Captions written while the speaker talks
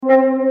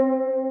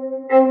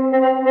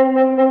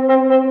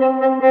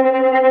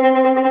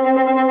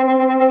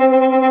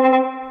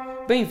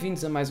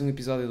Bem-vindos a mais um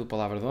episódio do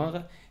Palavra de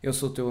Honra. Eu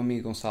sou o teu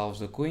amigo Gonçalves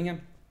da Cunha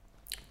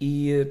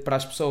e para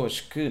as pessoas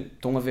que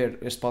estão a ver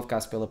este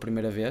podcast pela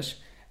primeira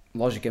vez,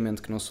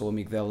 logicamente que não sou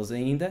amigo delas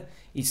ainda,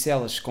 e se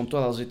elas com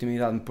toda a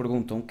legitimidade me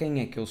perguntam quem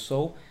é que eu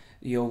sou,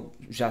 eu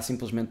já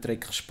simplesmente terei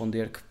que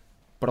responder que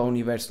para o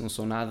universo não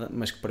sou nada,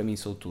 mas que para mim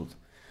sou tudo.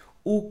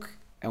 O que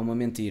é uma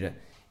mentira.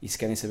 E se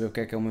querem saber o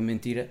que é uma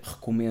mentira,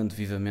 recomendo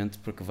vivamente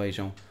para que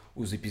vejam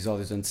os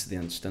episódios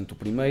antecedentes, tanto o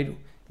primeiro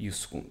e o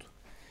segundo.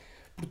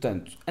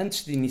 Portanto,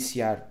 antes de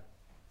iniciar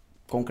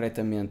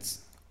concretamente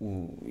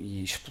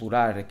e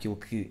explorar aquilo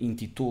que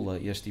intitula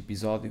este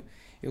episódio,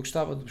 eu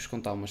gostava de vos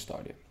contar uma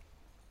história.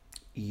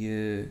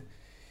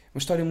 Uma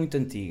história muito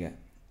antiga.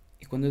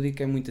 E quando eu digo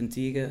que é muito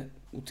antiga,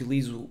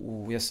 utilizo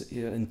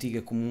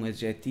antiga como um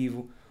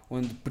adjetivo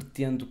onde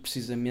pretendo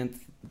precisamente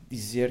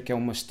dizer que é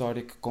uma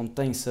história que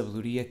contém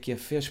sabedoria que a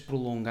fez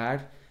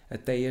prolongar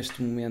até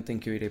este momento em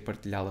que eu irei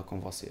partilhá-la com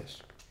vocês.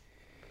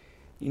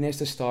 E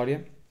nesta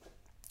história,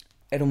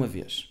 era uma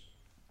vez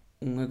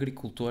um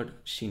agricultor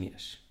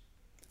chinês.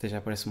 Até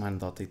já parece uma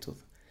anedota e tudo.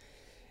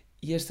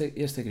 E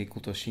este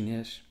agricultor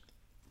chinês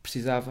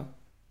precisava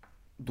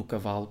do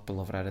cavalo para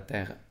lavrar a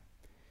terra.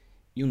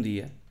 E um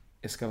dia,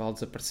 esse cavalo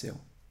desapareceu.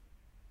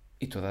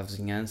 E toda a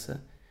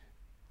vizinhança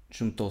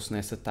juntou-se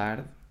nessa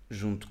tarde,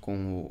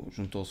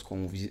 juntou-se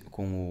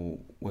com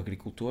o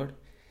agricultor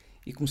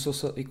e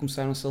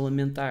começaram-se a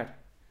lamentar.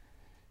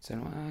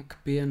 Disseram, que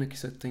pena que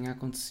isso tenha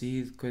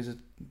acontecido, coisa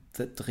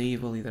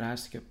terrível e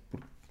drástica,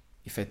 porque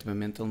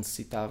efetivamente ele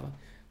necessitava,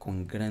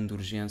 com grande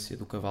urgência,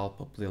 do cavalo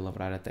para poder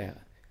lavrar a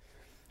terra.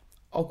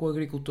 Ao que o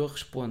agricultor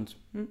responde,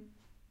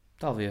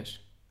 talvez.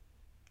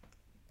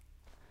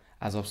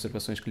 Às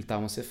observações que lhe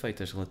estavam a ser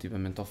feitas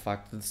relativamente ao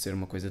facto de ser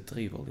uma coisa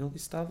terrível. Ele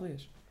disse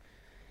talvez.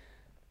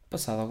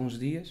 Passado alguns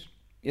dias,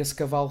 esse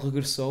cavalo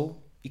regressou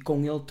e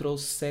com ele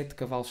trouxe 7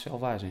 cavalos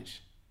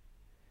selvagens.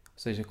 Ou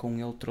seja, com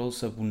ele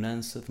trouxe a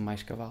bonança de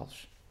mais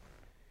cavalos.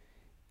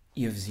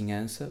 E a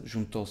vizinhança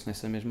juntou-se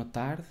nessa mesma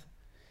tarde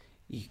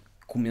e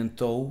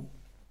comentou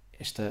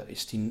esta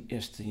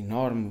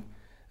enorme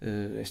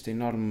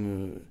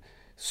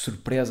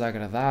surpresa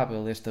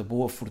agradável, esta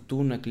boa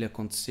fortuna que lhe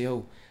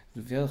aconteceu.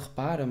 De ver,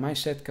 repara,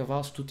 mais 7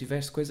 cavalos, tu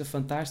tiveste coisa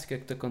fantástica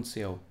que te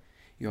aconteceu.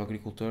 E o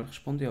agricultor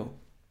respondeu,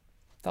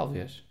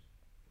 talvez.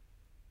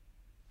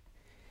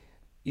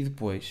 E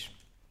depois,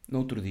 no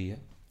outro dia,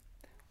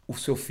 o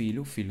seu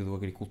filho, o filho do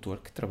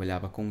agricultor que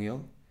trabalhava com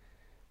ele,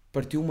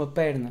 partiu uma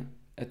perna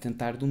a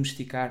tentar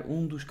domesticar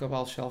um dos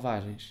cavalos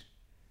selvagens.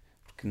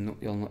 Porque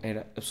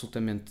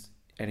ele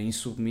era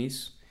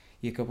insubmisso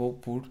e acabou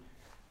por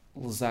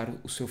lesar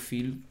o seu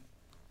filho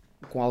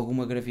com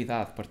alguma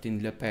gravidade,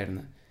 partindo-lhe a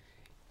perna.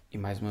 E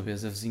mais uma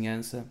vez a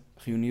vizinhança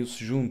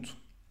reuniu-se junto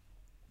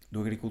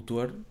do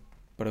agricultor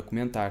para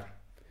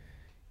comentar.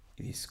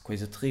 E disse,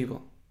 coisa terrível,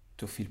 o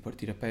teu filho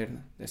partir a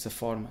perna dessa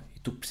forma e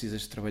tu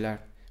precisas de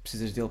trabalhar.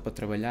 Precisas dele para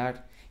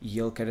trabalhar e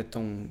ele que era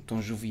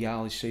tão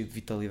jovial e cheio de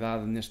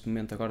vitalidade, neste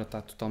momento agora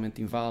está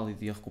totalmente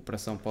inválido e a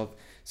recuperação pode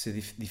ser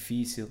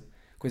difícil.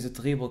 Coisa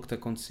terrível que te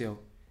aconteceu.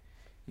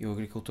 E o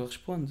agricultor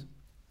responde,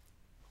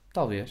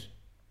 talvez.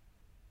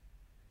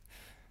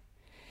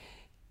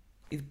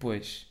 E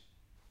depois,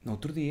 no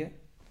outro dia,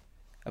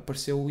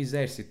 apareceu o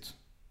exército,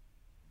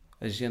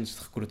 agentes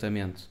de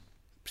recrutamento,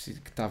 que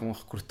estavam a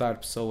recrutar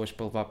pessoas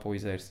para levar para o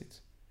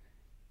exército.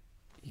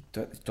 E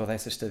toda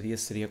essa estadia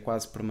seria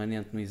quase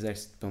permanente no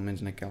exército, pelo menos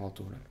naquela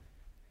altura.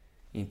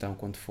 E então,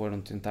 quando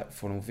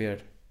foram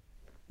ver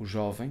o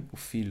jovem, o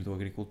filho do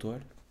agricultor,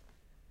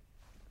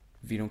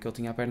 viram que ele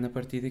tinha a perna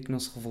partida e que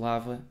não se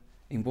revelava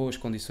em boas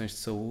condições de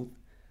saúde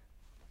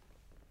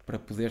para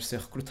poder ser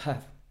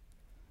recrutado.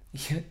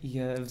 E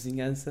a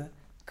vizinhança,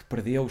 que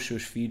perdeu os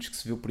seus filhos, que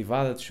se viu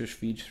privada dos seus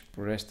filhos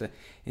por esta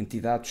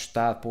entidade do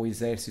Estado, para o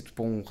exército,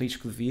 para um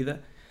risco de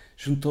vida,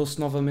 juntou-se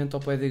novamente ao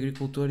pé do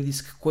agricultor e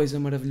disse que coisa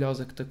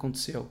maravilhosa que te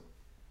aconteceu.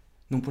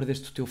 Não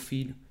perdeste o teu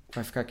filho, que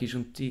vai ficar aqui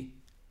junto de ti.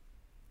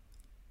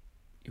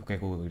 E o que é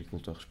que o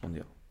agricultor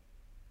respondeu?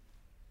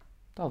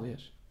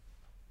 Talvez.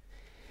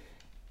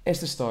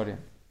 Esta história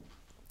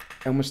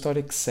é uma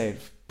história que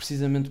serve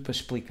precisamente para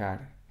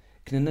explicar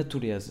que na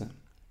natureza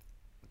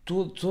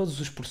todos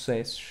os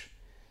processos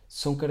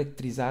são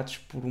caracterizados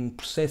por um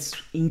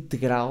processo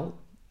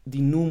integral de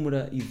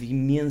inúmera e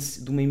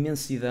de uma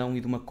imensidão e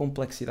de uma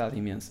complexidade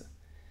imensa.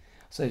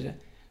 Ou seja,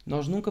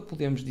 nós nunca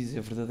podemos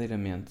dizer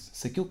verdadeiramente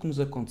se aquilo que nos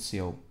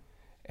aconteceu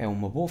é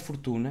uma boa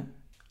fortuna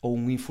ou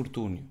um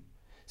infortúnio.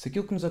 Se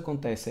aquilo que nos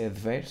acontece é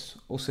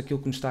adverso ou se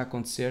aquilo que nos está a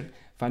acontecer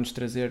vai nos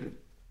trazer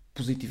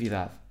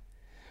positividade.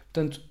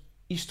 Portanto,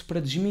 isto para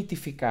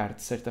desmitificar,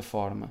 de certa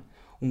forma,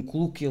 um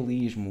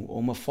coloquialismo ou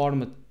uma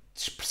forma de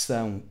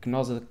expressão que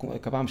nós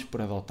acabamos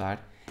por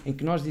adotar, em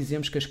que nós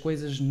dizemos que as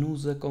coisas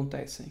nos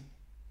acontecem.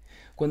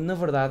 Quando, na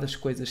verdade, as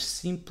coisas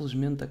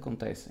simplesmente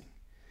acontecem.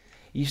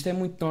 E isto é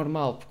muito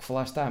normal, porque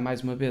lá está,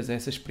 mais uma vez,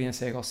 essa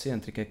experiência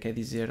egocêntrica, quer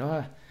dizer,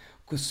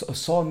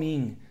 só a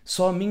mim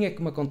é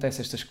que me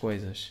acontecem estas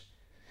coisas.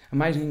 A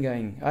mais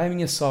ninguém. A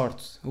minha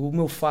sorte, o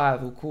meu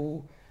fado,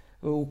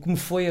 o que me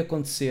foi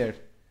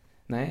acontecer.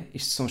 não é?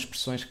 Isto são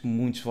expressões que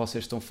muitos de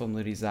vocês estão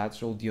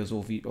familiarizados, ou de as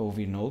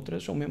ouvir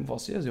noutras, ou mesmo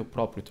vocês, eu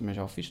próprio também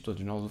já o fiz,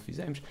 todos nós o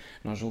fizemos.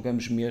 Nós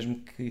julgamos mesmo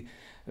que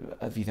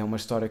a vida é uma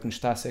história que nos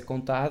está a ser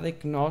contada e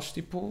que nós,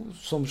 tipo,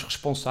 somos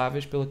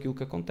responsáveis pelo aquilo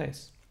que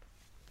acontece.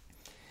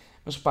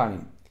 Mas reparem,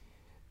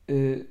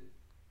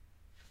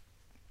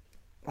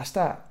 lá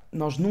está,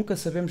 nós nunca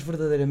sabemos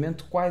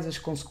verdadeiramente quais as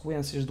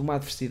consequências de uma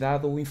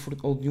adversidade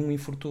ou de um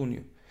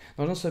infortúnio.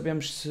 Nós não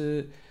sabemos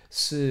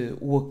se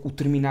o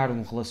terminar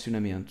um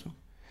relacionamento,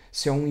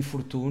 se é um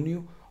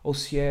infortúnio ou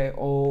se é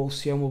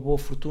uma boa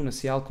fortuna,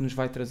 se é algo que nos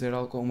vai trazer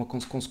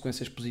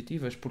consequências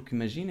positivas, porque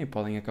imaginem,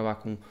 podem acabar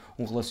com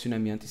um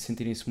relacionamento e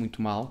sentirem-se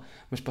muito mal,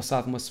 mas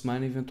passado uma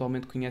semana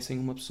eventualmente conhecem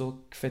uma pessoa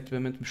que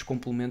efetivamente vos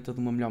complementa de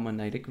uma melhor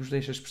maneira, que vos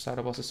deixa expressar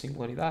a vossa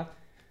singularidade.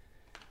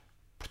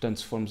 Portanto,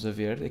 se formos a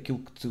ver, aquilo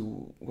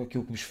que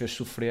vos fez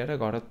sofrer,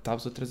 agora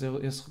está-vos a trazer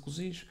esse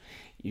regozijo.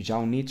 E já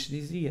o Nietzsche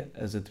dizia,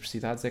 as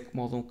adversidades é que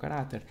moldam o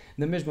caráter.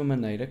 Da mesma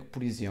maneira que,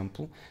 por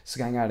exemplo, se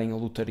ganharem a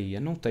lotaria,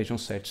 não estejam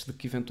certos de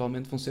que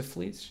eventualmente vão ser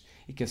felizes.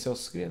 E que esse é o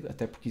segredo.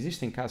 Até porque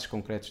existem casos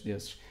concretos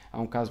desses. Há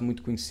um caso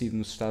muito conhecido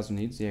nos Estados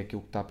Unidos, e é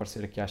aquilo que está a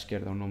aparecer aqui à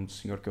esquerda, é o nome do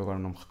senhor que eu agora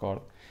não me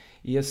recordo.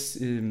 E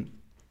esse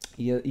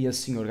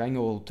senhor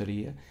ganhou a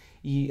lotaria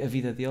e a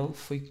vida dele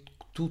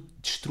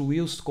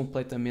destruiu-se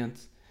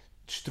completamente.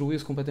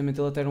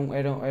 Ele até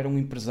era um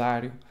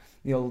empresário,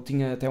 ele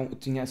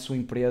tinha a sua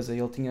empresa,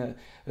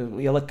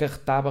 ele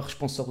acarretava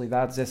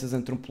responsabilidades essas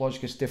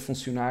antropológicas de ter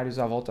funcionários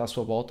à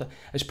sua volta.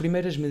 As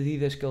primeiras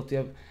medidas que ele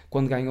teve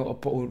quando ganhou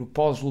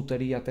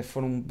pós-lotaria até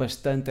foram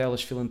bastante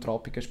elas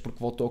filantrópicas, porque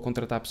voltou a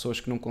contratar pessoas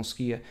que não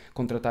conseguia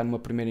contratar numa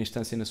primeira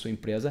instância na sua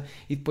empresa,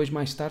 e depois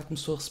mais tarde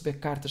começou a receber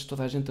cartas de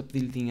toda a gente a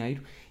pedir-lhe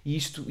dinheiro, e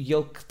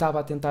ele que estava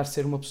a tentar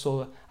ser uma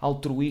pessoa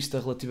altruísta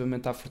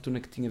relativamente à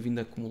fortuna que tinha vindo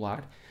a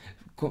acumular,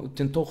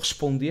 tentou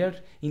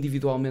responder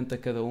individualmente a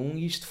cada um,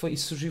 e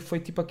isso foi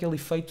tipo aquele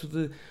efeito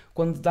de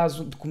quando dás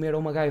de comer a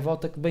uma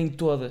gaivota que vem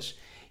todas,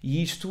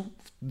 e isto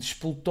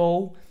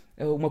despoltou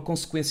uma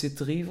consequência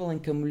terrível em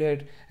que a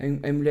mulher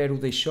o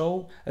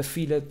deixou, a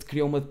filha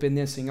criou uma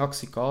dependência em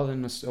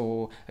oxicodone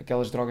ou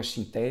aquelas drogas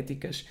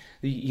sintéticas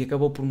e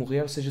acabou por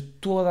morrer, ou seja,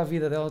 toda a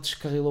vida dela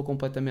descarrilou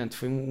completamente,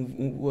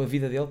 a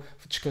vida dele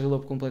descarrilou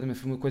completamente,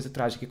 foi uma coisa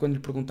trágica. E quando lhe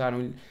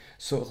perguntaram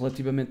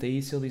relativamente a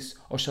isso, ele disse: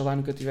 oxalá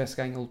nunca tivesse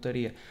ganho a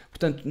lotaria.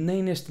 Portanto,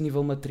 nem neste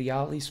nível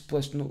material,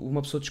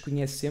 uma pessoa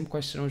desconhece sempre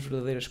quais serão as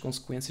verdadeiras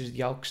consequências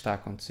de algo que está a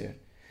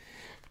acontecer.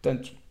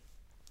 Portanto,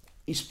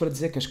 isto para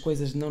dizer que as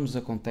coisas não nos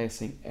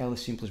acontecem, elas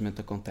simplesmente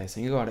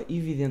acontecem. Agora,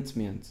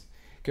 evidentemente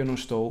que eu não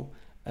estou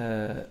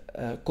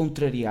a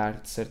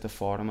contrariar, de certa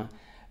forma,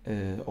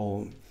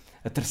 ou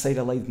a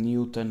terceira lei de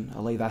Newton,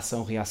 a lei da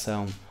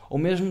ação-reação, ou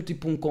mesmo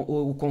tipo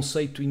o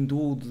conceito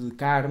hindu de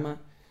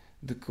karma,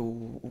 de que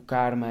o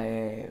karma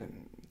é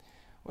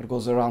what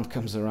goes around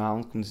comes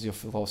around, como dizia o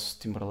filósofo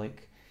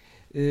Timberlake.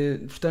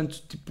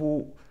 Portanto,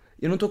 tipo,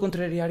 eu não estou a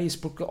contrariar isso,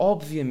 porque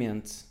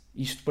obviamente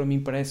isto para mim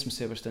parece-me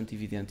ser bastante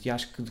evidente, e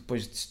acho que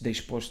depois de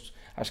exposto,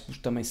 acho que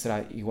também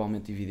será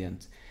igualmente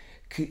evidente,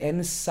 que é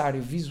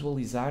necessário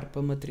visualizar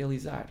para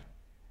materializar.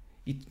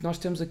 E nós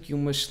temos aqui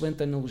uma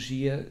excelente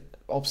analogia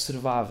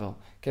observável,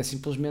 que é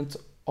simplesmente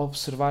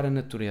observar a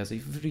natureza, e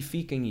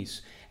verifiquem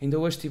isso. Ainda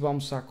hoje estive a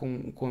almoçar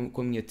com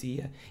a minha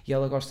tia, e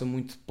ela gosta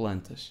muito de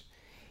plantas,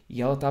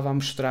 e ela estava a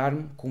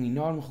mostrar-me com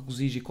enorme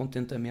regozijo e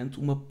contentamento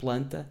uma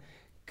planta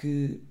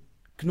que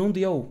não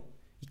deu,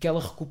 e que ela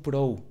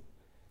recuperou,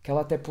 que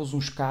ela até pôs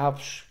uns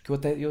cabos, que eu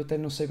até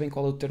não sei bem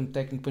qual é o termo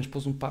técnico, mas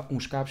pôs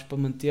uns cabos para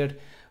manter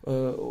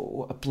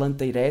a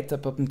planta ereta,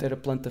 para manter a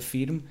planta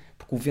firme,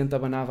 porque o vento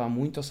abanava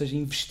muito, ou seja,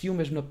 investiu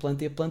mesmo na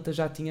planta, e a planta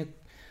já tinha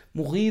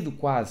morrido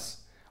quase,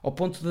 ao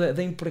ponto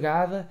da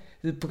empregada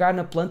de pegar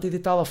na planta e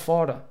deitá-la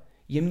fora.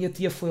 E a minha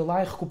tia foi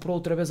lá e recuperou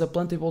outra vez a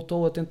planta e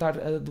voltou a tentar,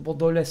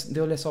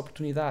 deu-lhe essa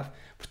oportunidade.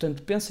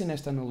 Portanto, pensem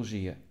nesta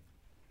analogia.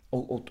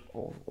 Ou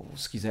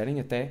se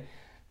quiserem até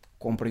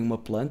comprem uma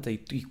planta e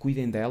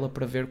cuidem dela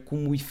para ver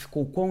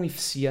o quão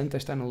eficiente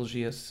esta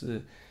analogia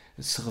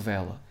se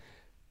revela.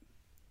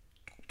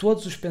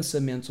 Todos os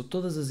pensamentos ou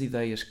todas as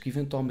ideias que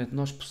eventualmente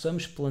nós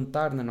possamos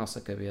plantar na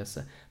nossa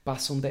cabeça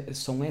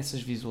são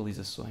essas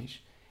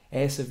visualizações.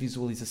 É essa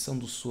visualização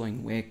do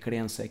sonho, é a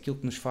crença, é aquilo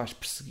que nos faz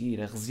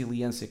perseguir, a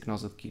resiliência que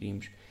nós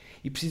adquirimos.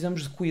 E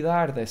precisamos de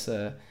cuidar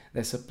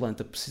dessa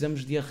planta,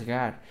 precisamos de a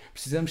regar,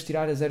 precisamos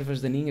tirar as ervas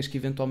daninhas que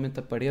eventualmente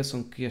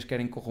apareçam, que as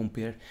querem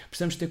corromper,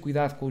 precisamos ter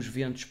cuidado com os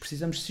ventos,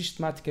 precisamos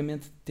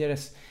sistematicamente ter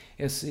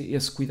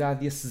esse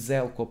cuidado e esse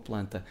zelo com a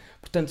planta.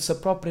 Portanto, se a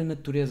própria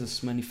natureza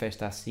se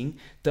manifesta assim,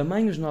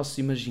 também os nossos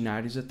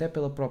imaginários, até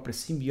pela própria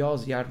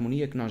simbiose e a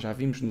harmonia que nós já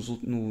vimos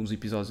nos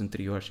episódios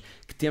anteriores,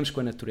 que temos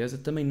com a natureza,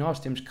 também nós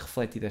temos que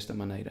refletir desta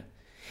maneira.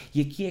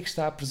 E aqui é que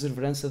está a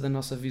perseverança da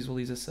nossa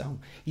visualização.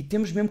 E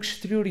temos mesmo que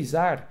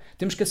exteriorizar,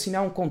 temos que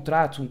assinar um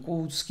contrato,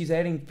 se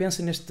quiserem,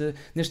 pensem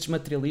nestes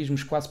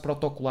materialismos quase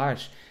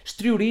protocolares.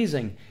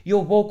 Exteriorizem,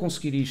 eu vou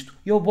conseguir isto,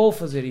 eu vou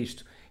fazer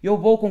isto, eu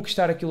vou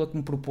conquistar aquilo a que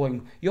me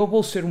proponho, eu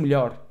vou ser o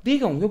melhor.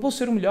 Digam, eu vou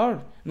ser o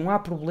melhor, não há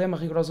problema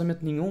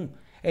rigorosamente nenhum.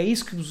 É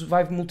isso que vos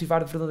vai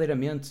motivar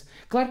verdadeiramente.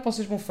 Claro que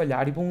vocês vão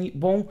falhar e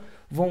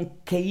vão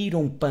cair a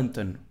um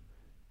pântano.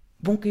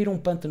 Vão cair a um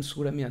pântano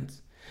seguramente.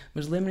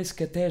 Mas lembrem-se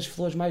que até as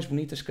flores mais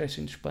bonitas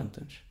crescem dos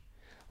pântanos.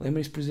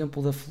 Lembrem-se, por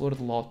exemplo, da flor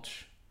de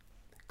lótus,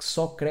 que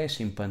só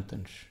cresce em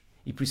pântanos.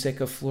 E por isso é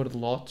que a flor de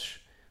lótus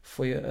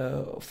foi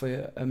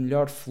a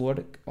melhor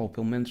flor, ou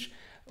pelo menos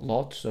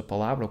lótus, a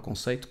palavra, o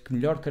conceito, que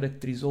melhor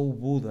caracterizou o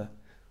Buda,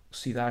 o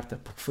Siddhartha,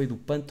 porque foi do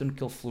pântano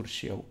que ele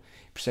floresceu.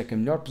 Por isso é que a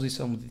melhor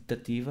posição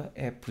meditativa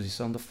é a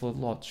posição da flor de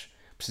lótus,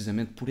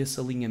 precisamente por esse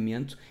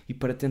alinhamento e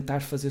para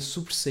tentar fazer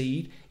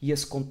sobressair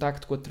esse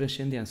contacto com a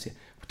transcendência.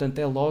 Portanto,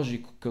 é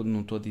lógico que eu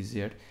não estou a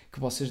dizer que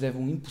vocês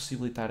devem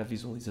impossibilitar a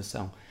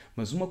visualização,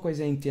 mas uma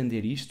coisa é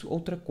entender isto,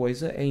 outra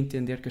coisa é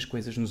entender que as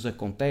coisas nos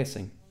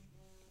acontecem,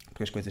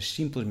 porque as coisas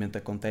simplesmente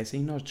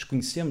acontecem e nós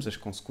desconhecemos as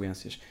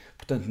consequências.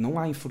 Portanto, não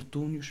há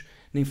infortúnios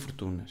nem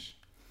fortunas.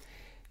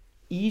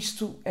 E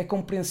isto é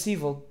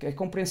compreensível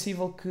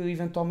que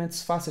eventualmente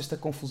se faça esta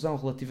confusão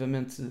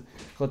relativamente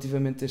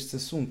a estes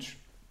assuntos.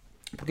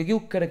 Porque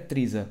aquilo que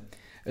caracteriza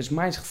as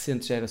mais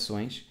recentes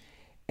gerações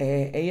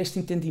é este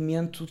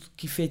entendimento de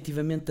que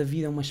efetivamente a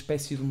vida é uma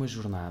espécie de uma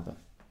jornada.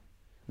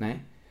 Não é?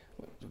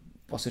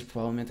 Vocês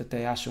provavelmente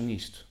até acham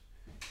isto.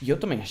 E eu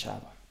também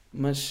achava.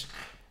 Mas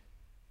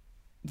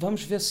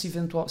vamos ver se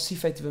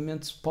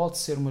efetivamente pode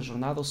ser uma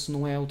jornada ou se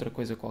não é outra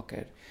coisa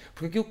qualquer.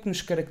 Porque aquilo que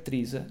nos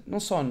caracteriza, não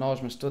só a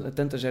nós, mas a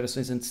tantas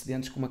gerações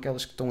antecedentes como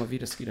aquelas que estão a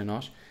vir a seguir a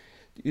nós,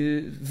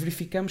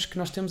 verificamos que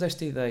nós temos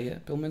esta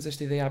ideia, pelo menos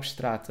esta ideia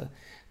abstrata,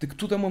 de que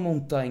tudo é uma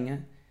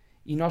montanha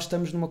e nós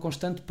estamos numa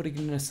constante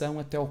peregrinação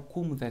até ao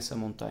cume dessa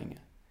montanha.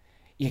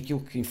 E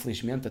aquilo que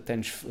infelizmente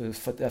até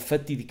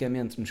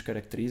fatidicamente nos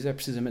caracteriza é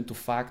precisamente o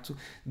facto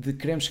de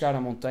queremos chegar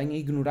à montanha e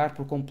ignorar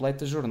por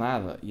completo a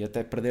jornada e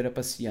até perder a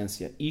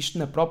paciência. Isto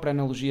na própria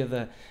analogia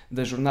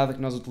da jornada que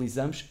nós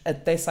utilizamos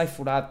até sai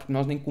furado porque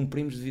nós nem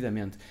cumprimos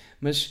devidamente.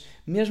 Mas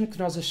mesmo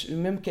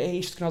que é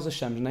isto que nós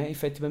achamos, não é?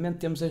 Efetivamente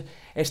temos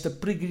esta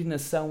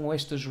peregrinação ou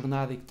esta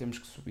jornada e que temos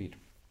que subir.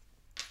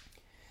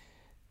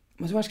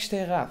 Mas eu acho que isto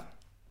é errado.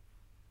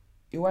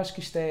 Eu acho que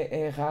isto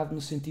é errado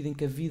no sentido em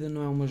que a vida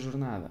não é uma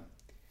jornada.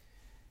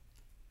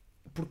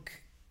 Porque,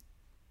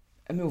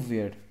 a meu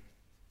ver,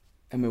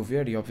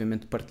 e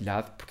obviamente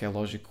partilhado, porque é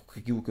lógico que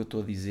aquilo que eu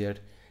estou a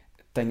dizer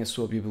tem a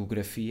sua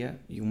bibliografia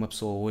e uma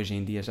pessoa hoje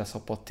em dia já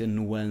só pode ter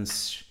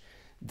nuances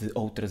de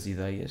outras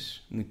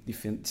ideias, muito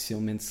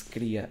dificilmente se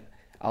cria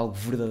algo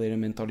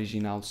verdadeiramente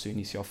original do seu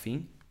início ao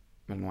fim,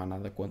 mas não há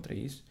nada contra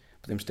isso,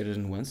 podemos ter as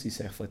nuances,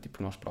 isso é refletido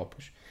por nós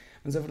próprios,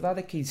 mas a verdade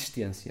é que a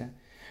existência,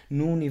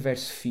 no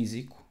universo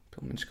físico,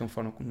 pelo menos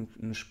conforme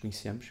nos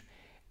conhecemos,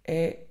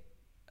 é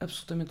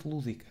absolutamente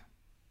lúdica.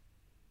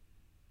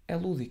 É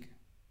lúdica.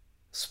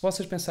 Se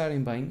vocês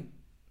pensarem bem,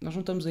 nós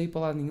não estamos aí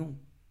para lado nenhum.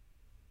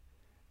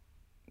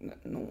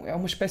 É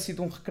uma espécie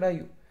de um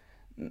recreio.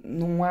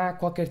 Não há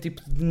qualquer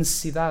tipo de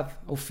necessidade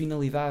ou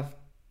finalidade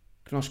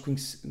que nós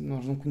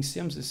não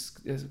conhecemos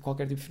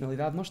qualquer tipo de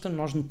finalidade. Nós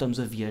não estamos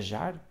a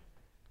viajar.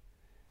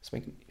 Se bem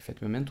que,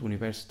 efetivamente, o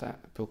universo está,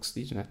 pelo que se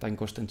diz, está em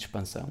constante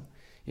expansão.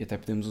 E até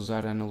podemos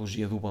usar a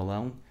analogia do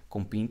balão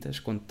com pintas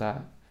quando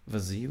está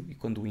vazio e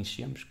quando o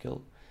enchemos que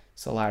ele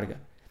se alarga.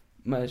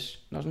 Mas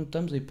nós não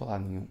estamos aí para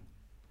lado nenhum.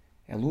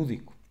 É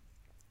lúdico.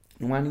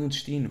 Não há nenhum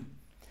destino.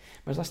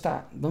 Mas lá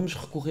está. Vamos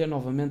recorrer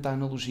novamente à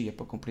analogia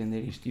para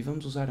compreender isto. E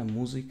vamos usar a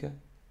música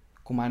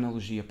como a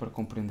analogia para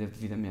compreender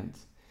devidamente.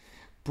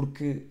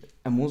 Porque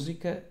a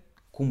música,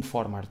 como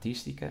forma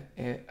artística,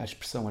 é a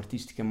expressão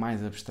artística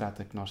mais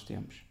abstrata que nós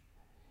temos.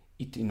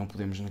 E não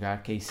podemos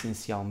negar que é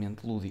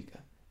essencialmente lúdica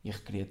e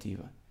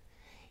recreativa.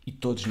 E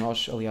todos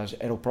nós, aliás,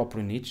 era o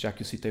próprio Nietzsche, já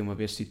que eu citei uma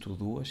vez, cito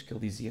duas, que ele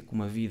dizia que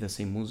uma vida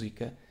sem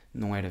música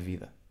não era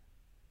vida.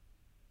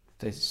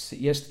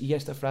 E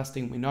esta frase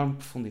tem uma enorme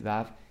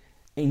profundidade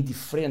em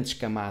diferentes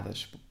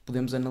camadas.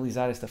 Podemos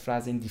analisar esta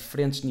frase em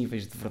diferentes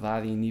níveis de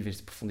verdade e em níveis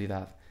de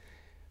profundidade.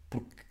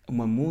 Porque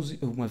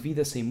uma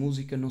vida sem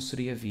música não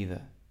seria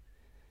vida.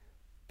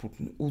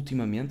 Porque,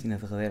 ultimamente, e na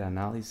derradeira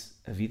análise,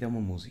 a vida é uma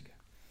música.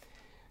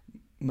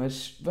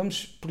 Mas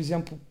vamos, por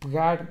exemplo,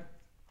 pegar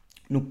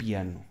no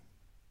piano.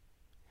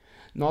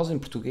 Nós, em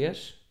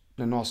português,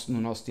 no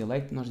nosso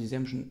dialecto, nós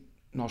dizemos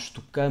nós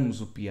tocamos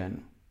o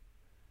piano.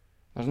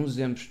 Nós não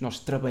dizemos nós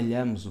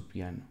trabalhamos o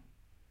piano.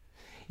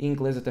 Em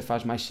inglês até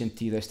faz mais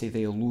sentido esta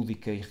ideia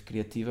lúdica e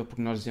recreativa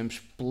porque nós dizemos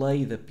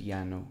play the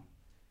piano.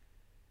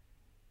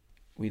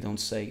 We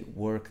don't say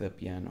work the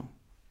piano.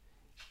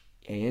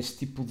 É este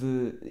tipo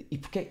de...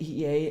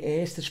 E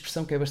é esta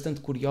expressão que é bastante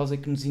curiosa e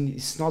que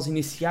se nós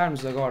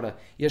iniciarmos agora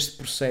este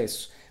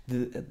processo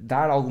de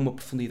dar alguma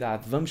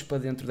profundidade, vamos para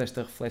dentro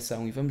desta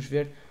reflexão e vamos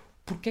ver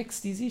porque é que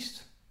se diz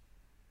isto.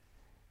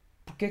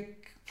 Porque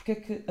é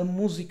que a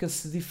música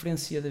se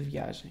diferencia da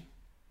viagem?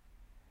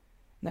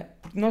 Não é?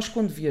 Porque nós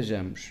quando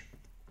viajamos,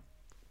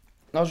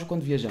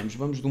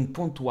 vamos de um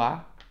ponto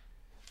A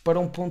para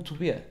um ponto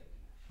B.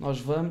 Nós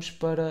vamos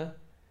para...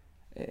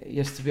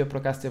 Este B por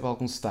acaso teve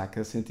algum sotaque,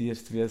 eu senti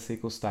este B a sair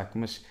com o sotaque,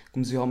 mas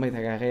como dizia o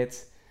Almeida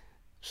Garrett,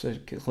 Ou seja,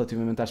 que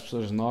relativamente às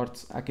pessoas do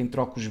Norte, há quem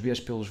troque os Bs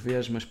pelos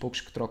Vs, mas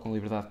poucos que trocam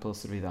liberdade pela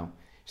servidão.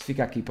 Isto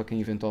fica aqui para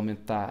quem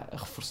eventualmente está a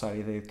reforçar a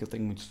ideia de que eu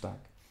tenho muito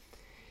sotaque.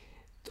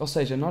 Ou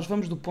seja, nós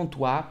vamos do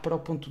ponto A para o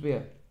ponto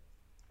B.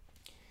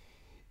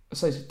 Ou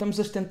seja, estamos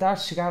a tentar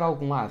chegar a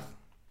algum lado.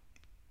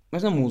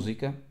 Mas na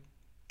música,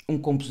 um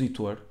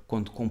compositor,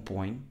 quando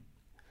compõe,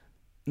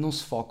 não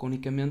se foca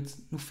unicamente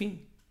no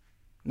fim,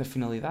 na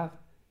finalidade.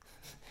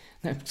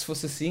 Não é? Porque se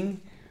fosse assim,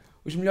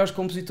 os melhores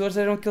compositores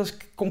eram aqueles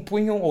que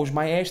compunham, ou os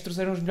maestros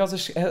eram os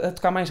melhores a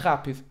tocar mais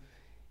rápido.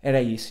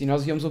 Era isso. E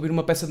nós íamos ouvir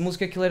uma peça de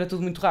música e aquilo era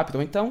tudo muito rápido.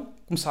 Ou então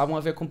começavam a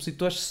haver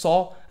compositores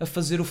só a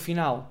fazer o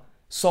final,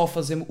 só a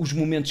fazer os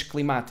momentos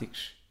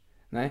climáticos.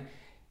 Não é?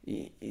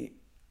 E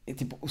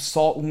tipo,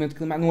 só o momento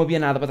climático, não havia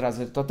nada para trás.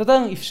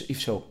 E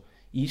fechou.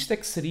 E isto é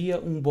que seria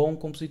um bom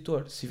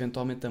compositor, se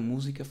eventualmente a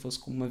música fosse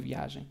como uma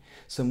viagem,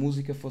 se a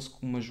música fosse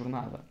como uma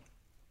jornada.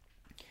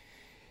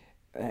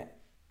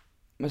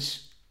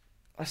 Mas,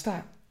 lá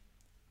está.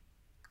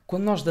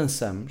 Quando nós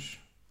dançamos,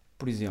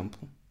 por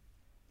exemplo,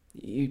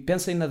 e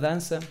pensem na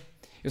dança,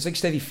 eu sei que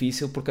isto é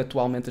difícil porque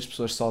atualmente as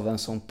pessoas só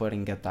dançam para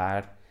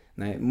engatar,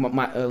 né?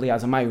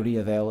 Aliás, a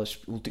maioria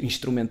delas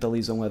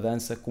instrumentalizam a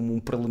dança como um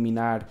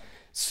preliminar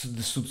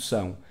de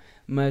sedução.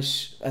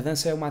 Mas a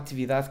dança é uma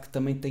atividade que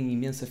também tem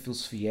imensa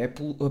filosofia, é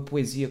a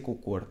poesia com o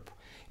corpo.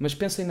 Mas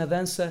pensem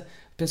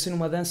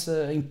numa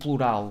dança em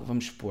plural,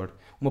 vamos supor,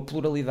 uma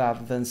pluralidade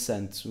de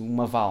dançantes,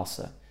 uma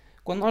valsa.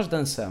 Quando nós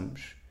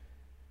dançamos,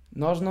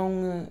 nós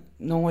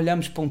não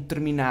olhamos para um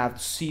determinado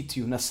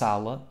sítio na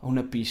sala ou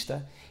na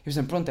pista e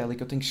dizemos, pronto, é ali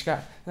que eu tenho que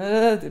chegar.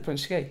 Pronto,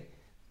 cheguei.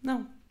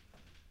 Não.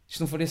 Isto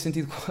não faria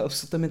sentido com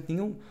absolutamente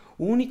nenhum.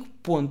 O único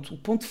ponto, o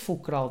ponto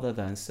fulcral da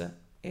dança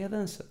é a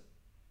dança.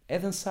 É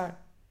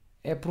dançar.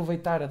 É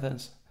aproveitar a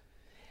dança.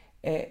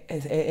 É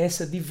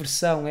essa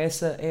diversão, é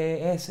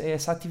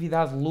essa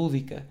atividade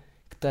lúdica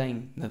que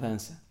tem na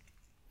dança.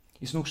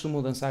 E se não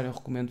costumam dançar, eu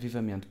recomendo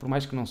vivamente, por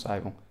mais que não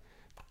saibam.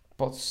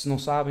 Se não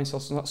sabem,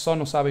 só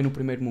não sabem no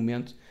primeiro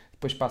momento,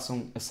 depois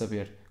passam a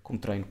saber com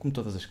treino, como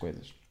todas as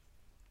coisas.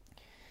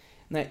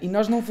 Não é? E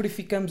nós não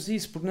verificamos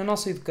isso, porque na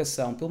nossa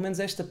educação, pelo menos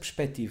esta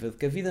perspectiva de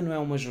que a vida não é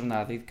uma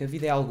jornada e de que a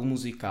vida é algo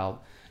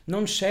musical,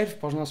 não nos serve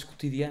para os nossos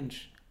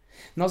cotidianos.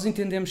 Nós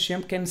entendemos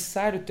sempre que é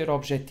necessário ter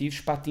objetivos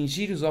para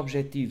atingir os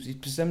objetivos e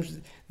precisamos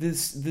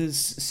de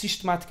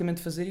sistematicamente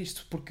fazer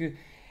isto, porque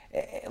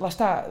lá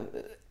está,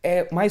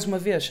 é mais uma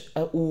vez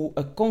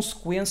a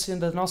consequência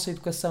da nossa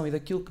educação e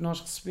daquilo que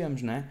nós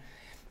recebemos, não é?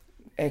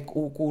 É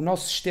o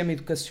nosso sistema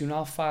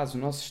educacional faz, o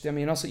nosso sistema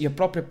e a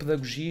própria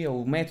pedagogia,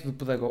 o método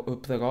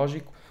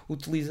pedagógico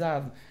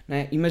utilizado. Não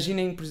é?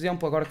 Imaginem, por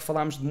exemplo, agora que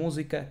falámos de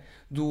música,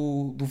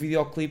 do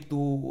videoclipe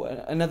do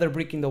Another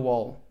Brick in the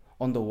Wall,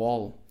 On the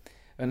Wall.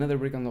 Another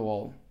Brick on the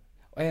Wall.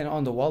 É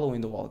on the wall ou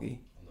in the wall,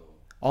 Gui?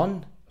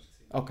 On?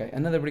 Ok,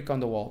 Another Brick on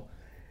the Wall.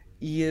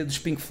 E dos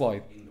Pink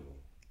Floyd.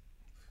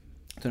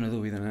 Estou na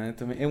dúvida, não é?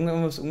 Também,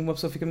 uma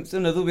pessoa fica... Estou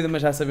na dúvida,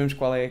 mas já sabemos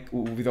qual é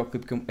o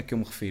videoclipe a que eu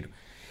me refiro.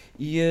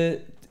 E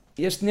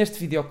neste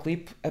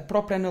videoclipe, a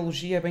própria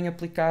analogia é bem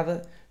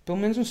aplicada, pelo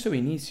menos no seu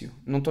início.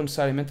 Não estou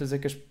necessariamente a dizer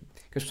que as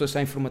pessoas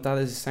saem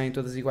formatadas e saem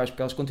todas iguais,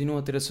 porque elas continuam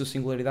a ter a sua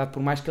singularidade,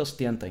 por mais que eles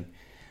tentem.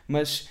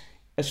 Mas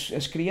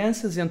as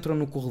crianças entram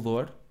no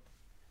corredor,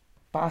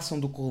 passam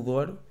do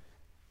corredor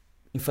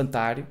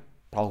infantário,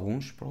 para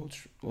alguns, para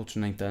outros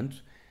nem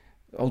tanto,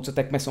 outros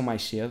até começam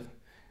mais cedo,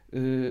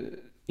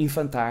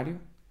 infantário,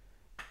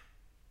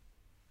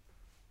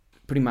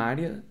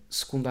 primária,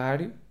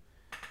 secundário,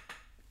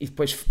 e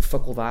depois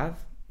faculdade,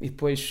 e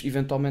depois,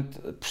 eventualmente,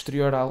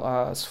 posterior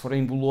se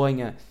forem em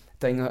Bolonha,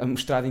 têm a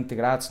mestrado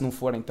integrado, se não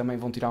forem também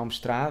vão tirar um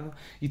mestrado,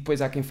 e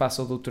depois há quem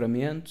faça o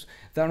doutoramento,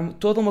 dar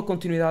toda uma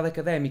continuidade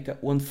académica,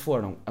 onde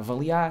foram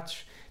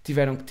avaliados,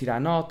 tiveram que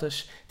tirar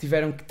notas,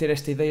 tiveram que ter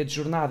esta ideia de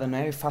jornada, não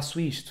é? Eu faço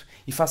isto,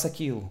 e faço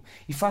aquilo,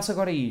 e faço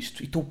agora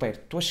isto, e estou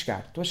perto, estou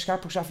a chegar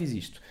porque já fiz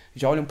isto.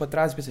 Já olham para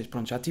trás e pensam,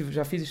 pronto,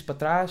 já fiz isto para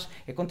trás,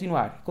 é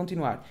continuar.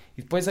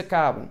 E depois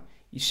acabam,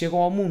 e chegam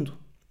ao mundo.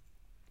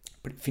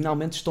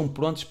 Finalmente estão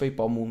prontos para ir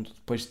para o mundo,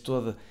 depois de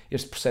todo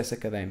este processo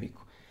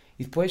académico.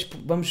 E depois,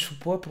 vamos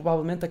supor,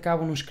 provavelmente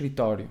acabam num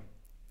escritório.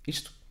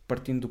 Isto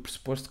partindo do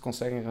pressuposto que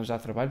conseguem arranjar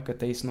trabalho, porque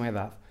até isso não é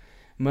dado.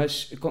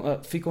 Mas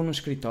ficam num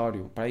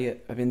escritório para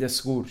ir a vender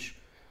seguros.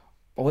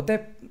 Ou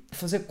até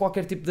fazer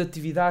qualquer tipo de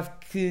atividade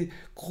que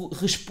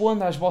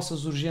responda às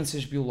vossas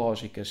urgências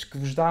biológicas, que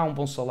vos dá um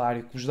bom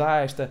salário, que vos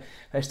dá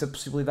esta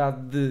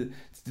possibilidade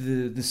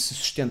de se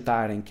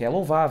sustentarem, que é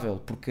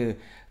louvável, porque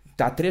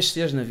há 3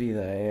 Cs na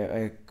vida,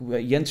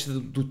 e antes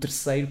do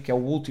terceiro, que é o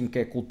último, que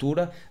é a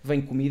cultura, vem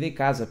comida e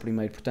casa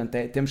primeiro. Portanto,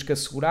 temos que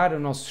assegurar o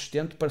nosso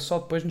sustento para só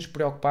depois nos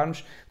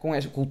preocuparmos com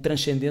o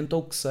transcendente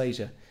ou o que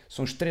seja.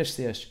 São os 3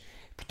 Cs.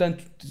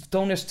 Portanto,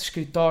 estão neste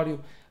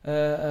escritório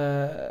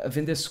a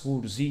vender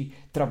seguros e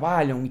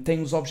trabalham e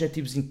têm os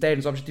objetivos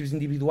internos, objetivos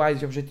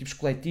individuais e objetivos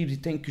coletivos e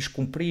têm que os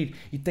cumprir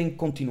e têm que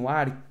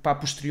continuar e para a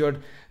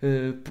posterior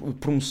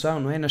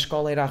promoção, não é? Na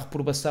escola era a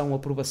reprovação, a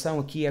aprovação,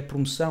 aqui é a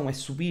promoção, é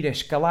subir, é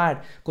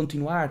escalar,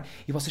 continuar,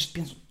 e vocês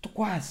pensam, estou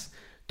quase,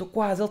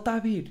 ele está a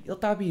vir,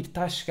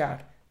 está a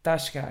chegar, está a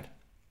chegar.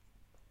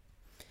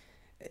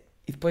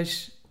 E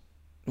depois,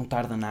 não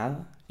tarda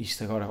nada,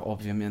 isto agora,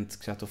 obviamente,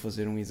 que já estou a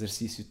fazer um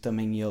exercício,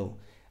 também ele,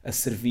 a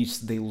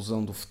servir-se da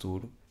ilusão do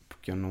futuro,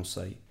 porque eu não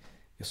sei,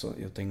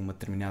 eu tenho uma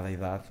determinada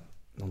idade,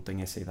 não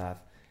tenho essa idade,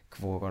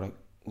 que vou agora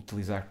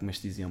utilizar como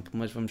este exemplo,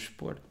 mas vamos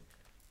supor,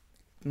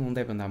 não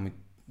deve andar muito,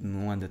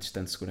 não anda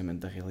distante seguramente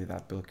da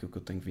realidade, pelo que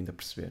eu tenho vindo a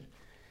perceber.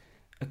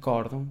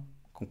 Acordam,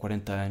 com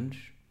 40 anos,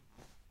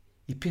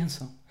 e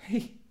pensam,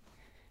 ei,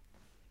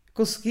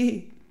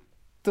 consegui,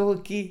 estou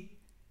aqui,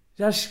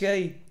 já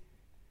cheguei,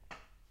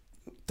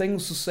 tenho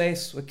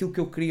sucesso, aquilo que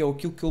eu queria, ou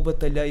aquilo que eu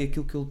batalhei,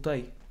 aquilo que eu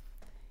lutei.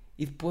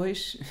 E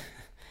depois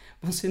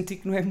vão sentir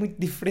que não é muito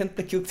diferente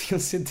daquilo que tinham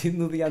sentido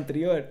no dia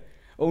anterior,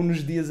 ou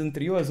nos dias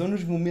anteriores, ou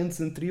nos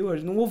momentos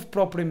anteriores. Não houve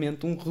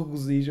propriamente um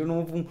regozijo, não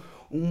houve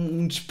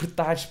um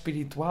despertar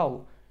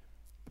espiritual.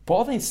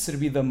 Podem-se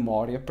servir da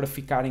memória para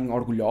ficarem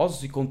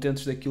orgulhosos e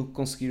contentes daquilo que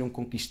conseguiram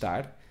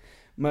conquistar,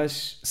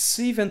 mas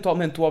se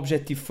eventualmente o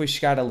objetivo foi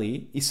chegar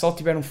ali e só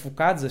estiveram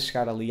focados a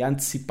chegar ali, a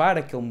antecipar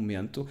aquele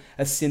momento,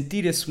 a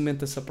sentir esse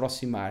momento a se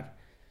aproximar,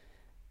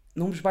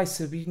 não vos vai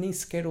servir nem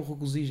sequer o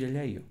regozijo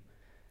alheio.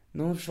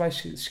 Não vos vai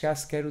chegar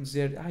sequer o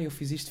dizer, eu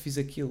fiz isto, fiz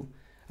aquilo.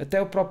 Até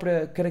a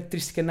própria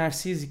característica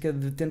narcísica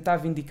de tentar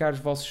vindicar os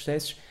vossos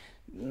sucessos,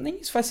 nem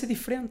isso vai ser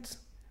diferente.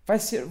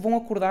 Vão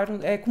acordar,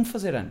 é como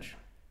fazer anos.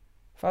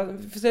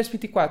 Fizeste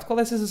 24, qual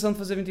é a sensação de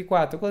fazer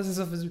 24? Qual é a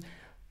sensação de fazer...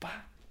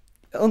 Pá,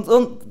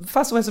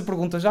 façam essa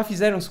pergunta, já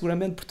fizeram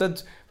seguramente,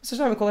 portanto, vocês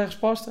sabem qual é a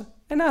resposta?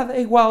 É nada,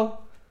 é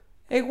igual.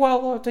 É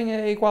igual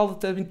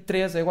até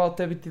 23, é igual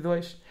até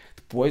 22.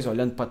 Depois,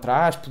 olhando para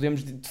trás,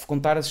 podemos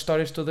contar as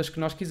histórias todas que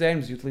nós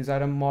quisermos e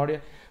utilizar a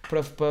memória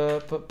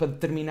para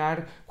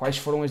determinar quais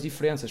foram as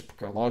diferenças,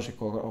 porque é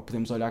lógico, ou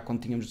podemos olhar quando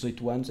tínhamos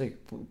 18 anos, que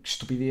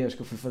estupidez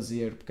que eu fui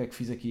fazer, porque é que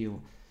fiz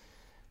aquilo,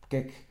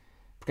 porque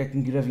é que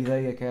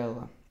engravidei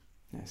aquela.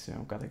 Isso é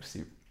um bocado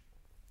agressivo.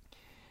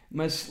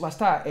 Mas lá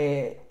está,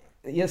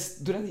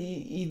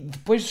 e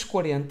depois dos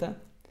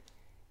 40,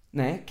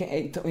 né,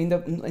 então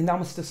ainda há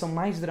uma situação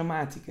mais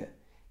dramática,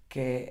 que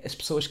é as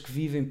pessoas que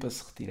vivem para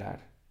se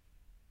retirar.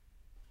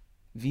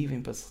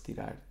 Vivem para se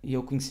retirar. E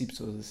eu conheci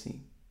pessoas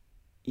assim.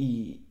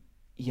 E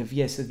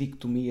havia essa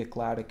dicotomia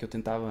clara que eu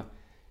tentava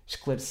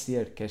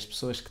esclarecer, que é as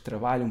pessoas que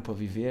trabalham para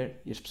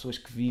viver e as pessoas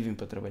que vivem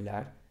para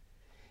trabalhar.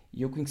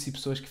 E eu conheci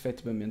pessoas que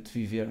efetivamente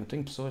viveram.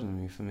 Tenho pessoas na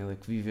minha família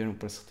que viveram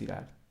para se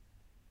retirar.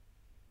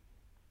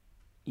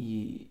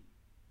 E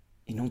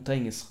não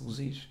têm esse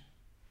regozijo.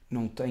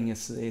 Não têm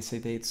essa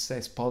ideia de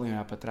sucesso. Podem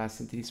olhar para trás e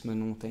sentir isso, mas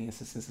não têm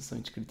essa sensação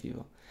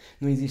indescritível.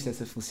 Não existe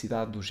essa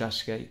felicidade do já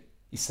cheguei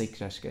e sei que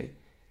já cheguei.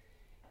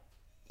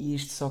 E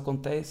isto só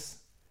acontece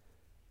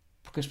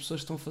porque as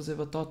pessoas estão a fazer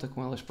batota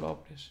com elas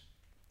próprias.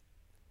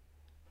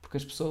 Porque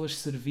as pessoas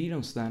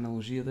serviram-se da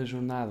analogia da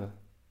jornada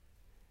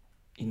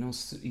e não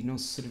se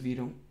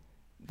serviram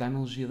da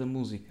analogia da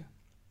música.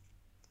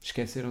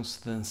 Esqueceram-se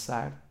de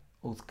dançar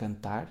ou de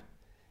cantar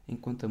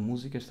enquanto a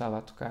música estava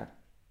a tocar.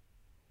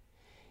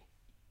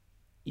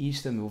 E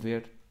isto, a meu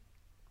ver,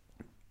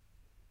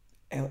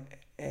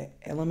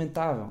 é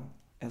lamentável.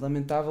 É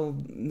lamentável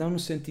não no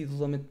sentido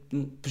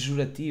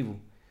pejorativo,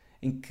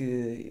 em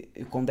que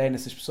eu condeno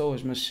essas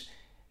pessoas, mas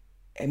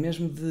é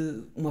mesmo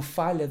de uma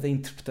falha da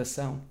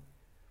interpretação.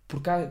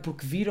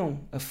 Porque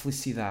viram a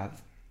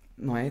felicidade,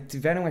 não é?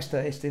 Tiveram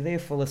esta ideia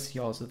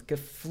falaciosa de que a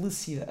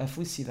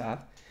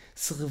felicidade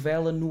se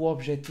revela no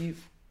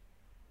objetivo,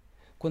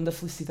 quando a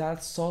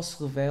felicidade só se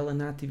revela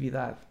na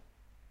atividade.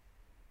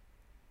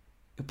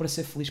 Eu, para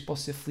ser feliz,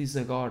 posso ser feliz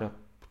agora,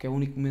 porque é o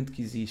único momento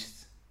que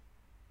existe.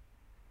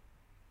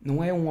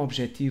 Não é um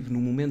objetivo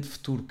no momento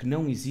futuro que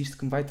não existe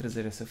que me vai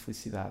trazer essa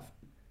felicidade.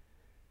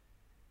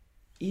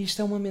 E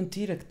isto é uma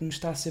mentira que nos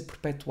está a ser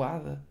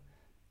perpetuada.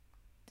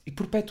 E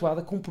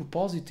perpetuada com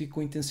propósito e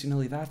com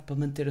intencionalidade para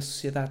manter a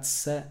sociedade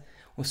sã,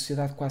 ou a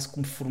sociedade quase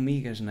como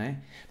formigas, não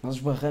é? Nós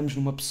esbarramos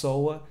numa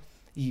pessoa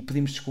e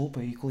pedimos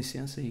desculpa e com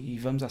licença e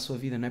vamos à sua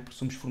vida, não é? Porque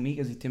somos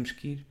formigas e temos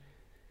que ir.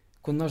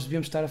 Quando nós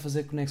devemos estar a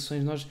fazer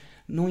conexões,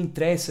 não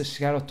interessa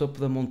chegar ao topo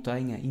da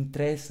montanha,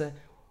 interessa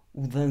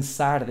o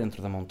dançar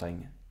dentro da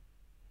montanha.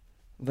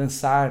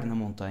 Dançar na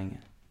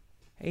montanha.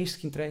 É isto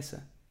que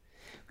interessa.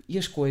 E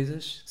as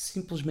coisas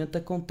simplesmente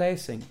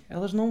acontecem.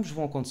 Elas não vos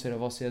vão acontecer a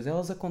vocês,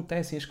 elas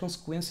acontecem, as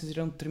consequências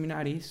irão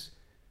determinar isso.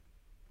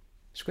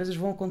 As coisas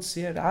vão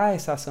acontecer, há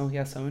essa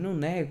ação-reação, eu não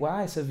nego,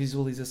 há essa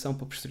visualização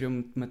para posterior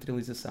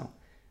materialização.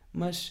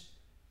 Mas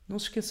não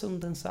se esqueçam de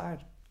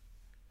dançar.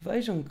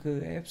 Vejam que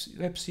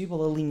é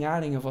possível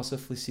alinharem a vossa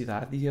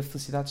felicidade e a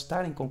felicidade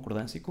estar em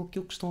concordância com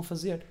aquilo que estão a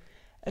fazer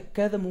a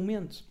cada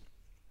momento.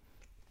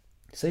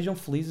 Sejam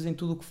felizes em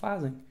tudo o que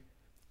fazem,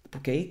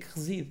 porque é aí que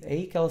reside, é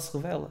aí que ela se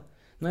revela.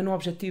 Não é no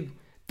objetivo.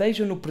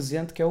 Estejam no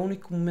presente, que é o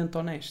único momento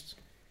honesto.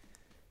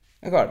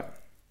 Agora,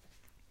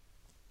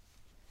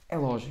 é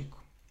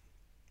lógico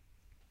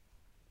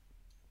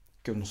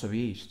que eu não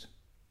sabia isto.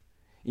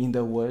 E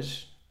ainda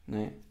hoje,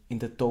 né,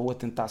 ainda estou a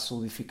tentar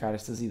solidificar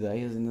estas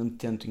ideias, ainda me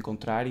tento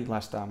encontrar, e lá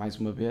está, mais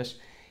uma vez,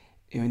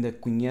 eu ainda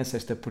conheço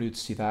esta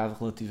periodicidade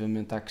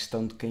relativamente à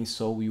questão de quem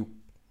sou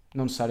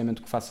Não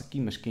necessariamente o que faço aqui,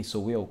 mas quem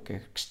sou eu, que é a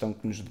questão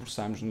que nos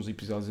debruçámos nos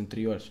episódios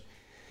anteriores.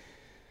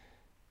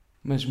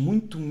 Mas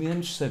muito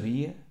menos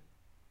sabia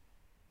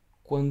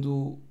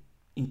quando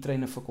entrei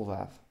na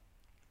faculdade.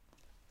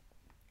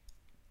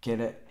 Que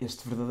era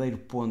este verdadeiro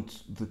ponto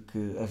de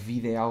que a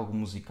vida é algo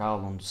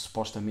musical, onde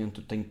supostamente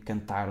eu tenho que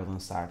cantar ou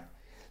dançar.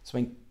 Se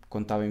bem que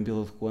quando estava em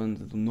Vila do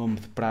Conde, do nome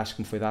de praxe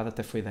que me foi dado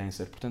até foi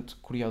dancer. Portanto,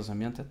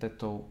 curiosamente, até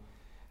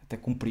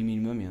cumpri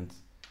minimamente,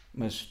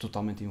 mas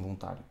totalmente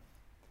involuntário.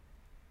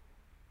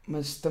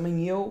 Mas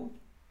também eu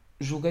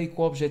julguei que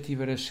o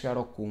objetivo era chegar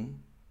ao cume.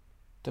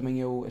 Também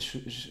eu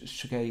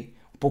cheguei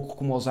um pouco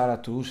como ao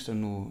Zaratustra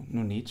no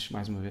Nietzsche,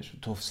 mais uma vez.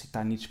 Estou a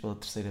citar Nietzsche pela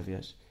terceira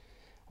vez.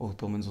 Ou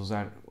pelo menos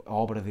usar a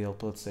obra dele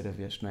pela terceira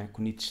vez, não é?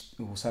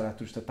 Que o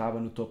Zaratustra estava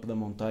no topo da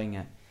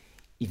montanha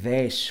e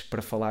desce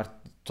para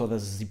falar de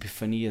todas as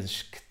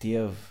epifanias que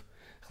teve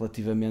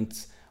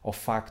relativamente ao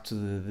facto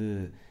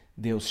de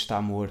Deus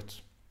estar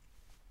morto.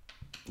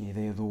 A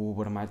ideia do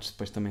Ubermensch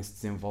depois também se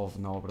desenvolve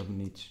na obra de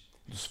Nietzsche,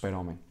 do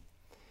super-homem.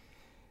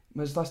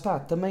 Mas lá está,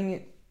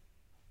 também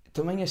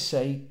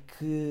achei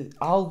que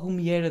algo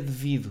me era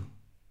devido,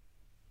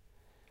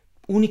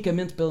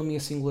 unicamente pela minha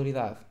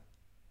singularidade.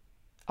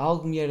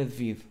 Algo me era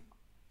devido.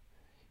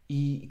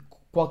 E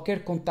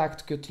qualquer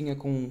contacto que eu tinha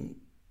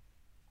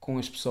com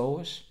as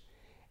pessoas,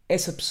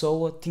 essa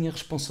pessoa tinha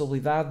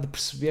responsabilidade de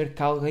perceber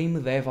que alguém me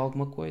deve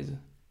alguma coisa. Não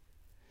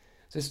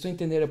sei se estou a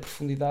entender a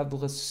profundidade do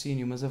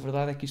raciocínio, mas a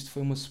verdade é que isto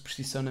foi uma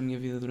superstição na minha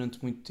vida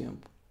durante muito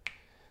tempo.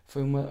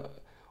 Foi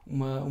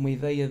uma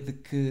ideia de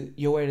que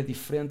eu era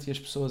diferente e as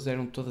pessoas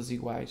eram todas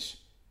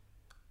iguais.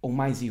 Ou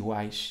mais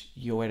iguais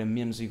e eu era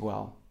menos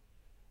igual.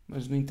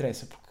 Mas não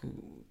interessa, porque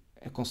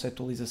a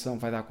conceptualização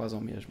vai dar quase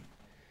ao mesmo.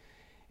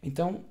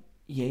 Então,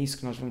 e é isso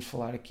que nós vamos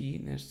falar aqui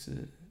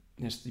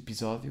neste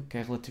episódio, que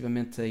é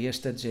relativamente a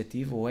este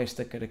adjetivo ou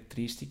esta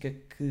característica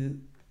que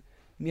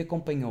me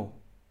acompanhou.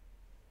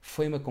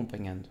 Foi-me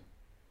acompanhando.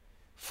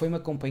 Foi-me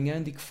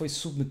acompanhando e que foi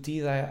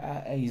submetida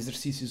a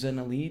exercícios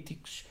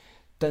analíticos,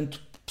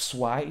 tanto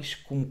pessoais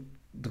como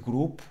de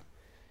grupo,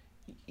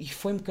 e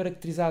foi-me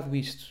caracterizado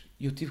isto.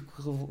 E eu tive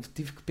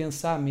que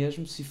pensar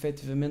mesmo se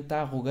efetivamente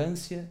a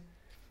arrogância,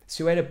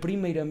 se eu era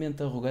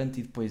primeiramente arrogante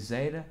e depois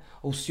era,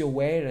 ou se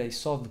eu era e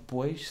só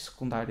depois,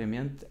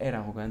 secundariamente, era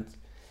arrogante.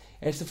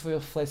 Esta foi a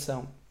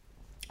reflexão.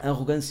 A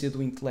arrogância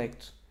do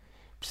intelecto.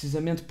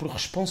 Precisamente por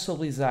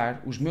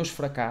responsabilizar os meus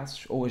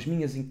fracassos ou as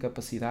minhas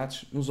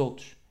incapacidades nos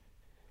outros.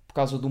 Por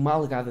causa de uma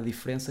alegada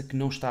diferença que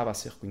não estava a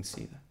ser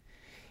reconhecida.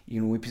 E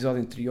no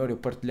episódio anterior eu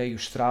partilhei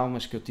os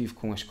traumas que eu tive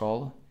com a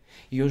escola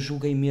e eu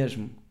julguei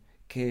mesmo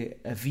que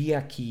havia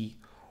aqui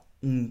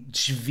um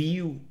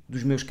desvio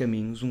dos meus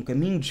caminhos, um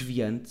caminho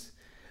desviante,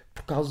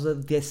 por causa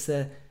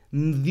dessa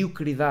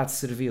mediocridade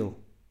servil. Ou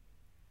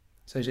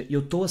seja, eu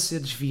estou a ser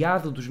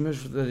desviado dos meus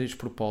verdadeiros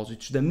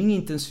propósitos, da minha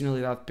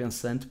intencionalidade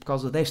pensante, por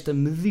causa desta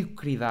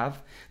mediocridade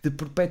de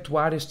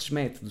perpetuar estes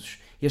métodos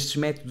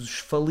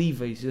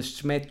falíveis,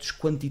 estes métodos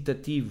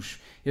quantitativos,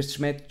 estes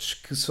métodos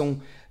que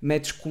são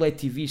métodos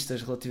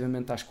coletivistas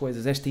relativamente às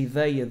coisas, esta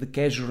ideia de que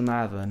é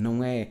jornada,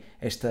 não é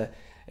esta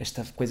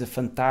coisa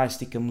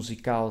fantástica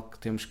musical que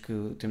temos que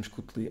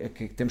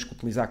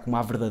utilizar como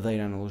a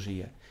verdadeira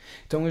analogia.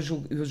 Então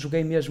eu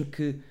julguei mesmo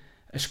que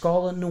a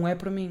escola não é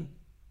para mim.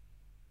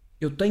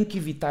 Eu tenho que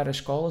evitar a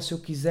escola se eu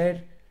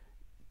quiser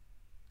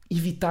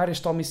evitar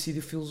este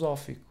homicídio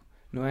filosófico.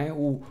 Não é?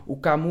 O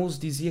Camus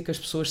dizia que as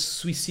pessoas se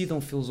suicidam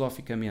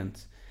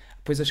filosoficamente.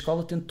 Pois a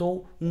escola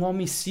tentou um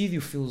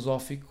homicídio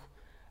filosófico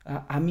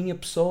à minha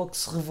pessoa, que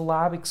se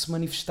revelava e que se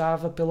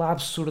manifestava pela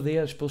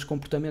absurdez, pelos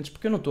comportamentos.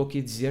 Porque eu não estou aqui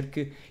a dizer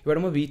que eu era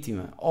uma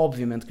vítima.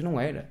 Obviamente que não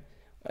era.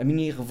 A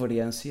minha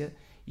irreverência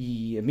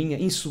e a minha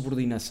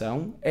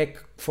insubordinação é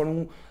que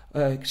foram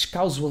as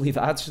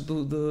causalidades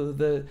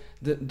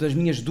das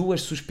minhas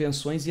duas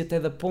suspensões e até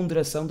da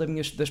ponderação da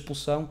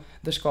expulsão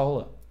da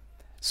escola.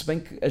 Se bem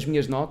que as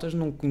minhas notas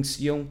não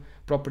conheciam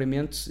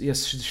propriamente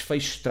esses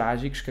desfechos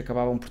trágicos que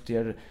acabavam por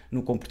ter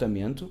no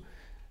comportamento,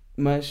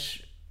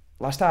 mas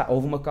lá está,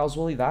 houve uma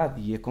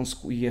causalidade e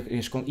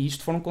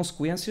isto foram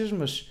consequências,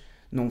 mas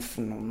não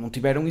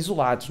tiveram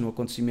isolados no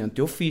acontecimento.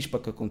 Eu fiz para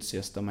que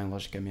acontecesse também,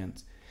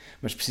 logicamente,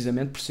 mas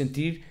precisamente por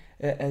sentir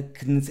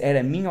que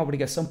era a minha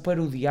obrigação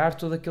parodiar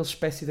toda aquela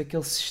espécie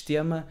daquele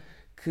sistema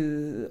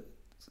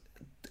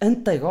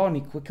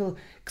antagónico, aquele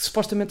que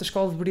supostamente a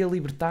escola deveria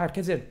libertar.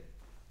 Quer dizer,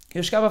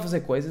 eu chegava a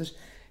fazer coisas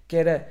que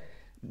era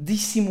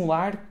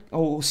dissimular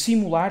ou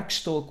simular que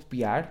estou a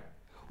copiar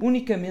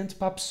unicamente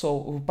para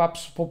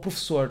o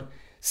professor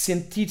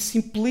sentir-se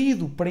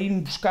impelido para ir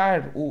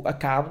buscar a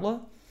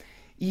cábula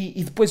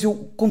e depois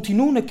eu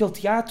continuo naquele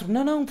teatro.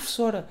 Não,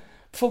 professora,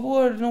 por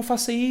favor, não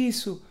faça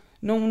isso.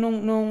 Eu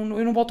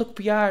não volto a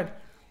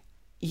copiar.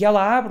 E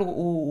ela abre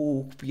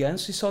o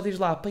copianço e só diz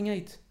lá,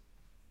 apanhei-te.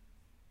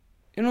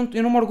 Eu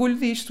não me orgulho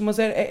disto, mas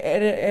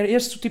era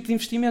este o tipo de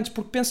investimentos,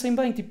 porque pensem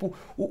bem, tipo,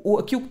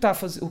 aquilo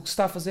que se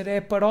está a fazer é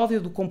a paródia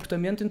do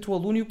comportamento entre o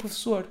aluno e o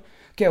professor.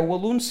 que é o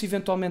aluno se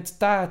eventualmente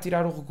está a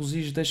tirar o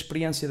regozijo da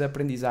experiência da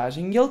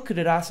aprendizagem, ele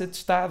quererá ser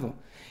testado.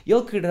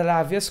 Ele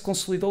quererá ver se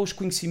consolidou os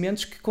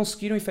conhecimentos que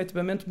conseguiram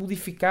efetivamente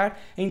modificar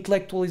a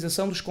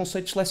intelectualização dos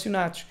conceitos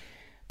selecionados.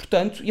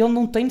 Portanto, ele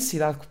não tem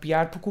necessidade de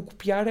copiar, porque o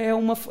copiar é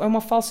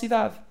uma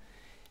falsidade.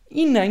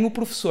 E nem o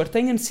professor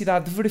tem a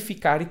necessidade de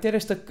verificar e ter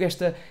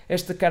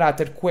este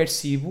caráter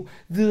coercivo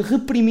de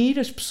reprimir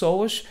as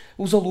pessoas,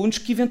 os alunos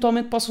que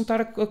eventualmente possam estar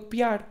a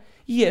copiar.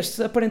 E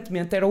este,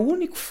 aparentemente, era o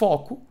único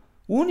foco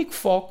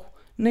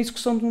na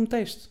execução de um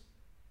teste.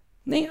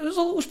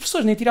 Os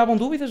professores nem tiravam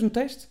dúvidas no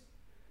teste.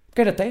 Porque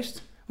era teste.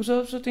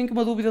 Eu tenho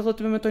uma dúvida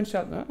relativamente ao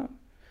enunciado.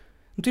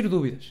 Não tiro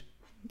dúvidas.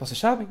 Vocês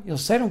sabem, eles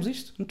disseram-vos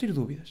isto. Não tiro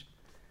dúvidas.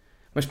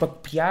 Mas para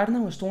copiar,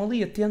 não, eles estão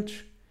ali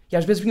atentos. E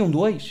às vezes vinham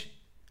dois.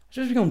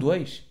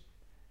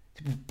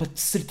 Tipo, para te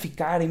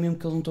certificarem mesmo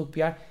que eles não estão a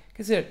copiar.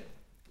 Quer dizer,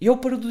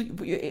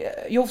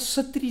 eu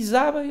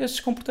satirizava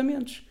estes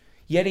comportamentos.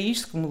 E era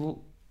isto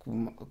que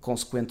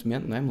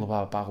consequentemente, não é? Me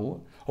levava para a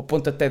rua. Ao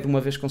ponto até de uma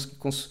vez conseguir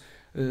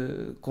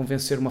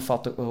convencer uma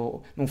falta,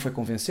 ou, não foi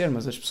convencer,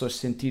 mas as pessoas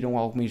sentiram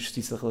alguma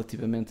injustiça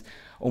relativamente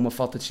a uma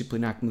falta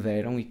disciplinar que me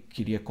deram e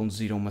que iria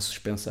conduzir a uma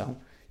suspensão.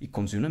 E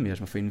conduziu na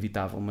mesma, foi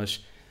inevitável,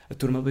 mas a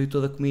turma veio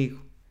toda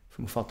comigo.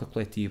 Foi uma falta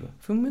coletiva.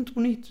 Foi um momento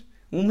bonito.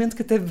 Um momento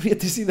que até deveria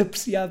ter sido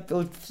apreciado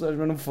pelos professores,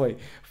 mas não foi.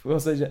 Ou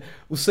seja,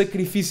 o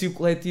sacrifício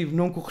coletivo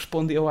não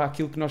correspondeu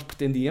àquilo que nós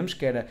pretendíamos,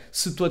 que era,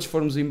 se todos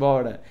formos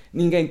embora,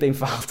 ninguém tem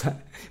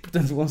falta.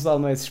 Portanto, o Gonçalo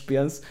não é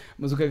suspenso,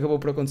 mas o que acabou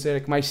por acontecer é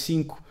que mais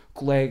 5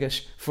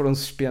 colegas foram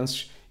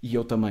suspensos e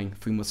eu também.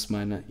 Fui uma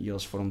semana e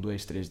eles foram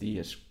 2, 3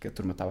 dias, porque a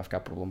turma estava a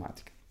ficar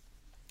problemática.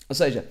 Ou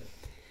seja,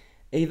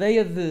 a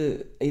ideia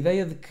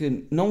de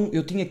que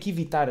eu tinha que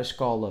evitar a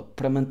escola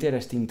para manter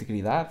esta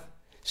integridade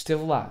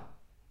esteve lá.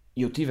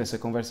 E eu tive essa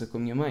conversa com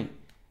a minha mãe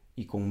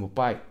e com o meu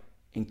pai,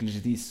 em que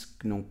lhes disse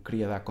que não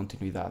queria dar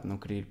continuidade, não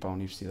queria ir para a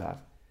universidade.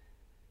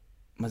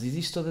 Mas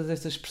existem todas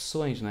estas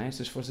pressões, não é?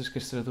 Estas forças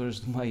castradoras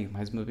do meio,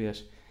 mais uma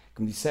vez,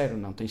 que me disseram,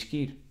 não, tens que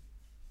ir.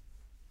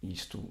 E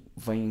isto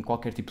vem em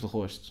qualquer tipo de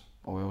rosto.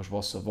 Ou é os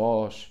vossos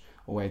avós,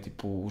 ou é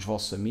tipo os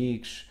vossos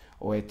amigos,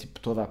 ou é tipo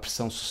toda a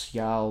pressão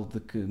social de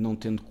que não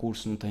tendo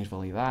curso não tens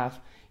validade.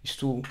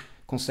 Isto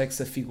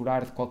consegue-se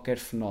afigurar de qualquer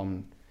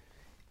fenómeno.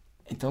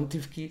 Então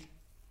tive que ir.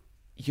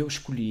 E eu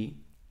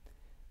escolhi,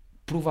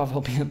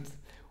 provavelmente,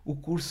 o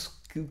curso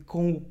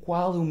com o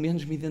qual eu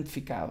menos me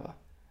identificava,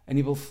 a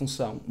nível de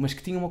função, mas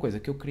que tinha uma coisa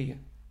que eu queria,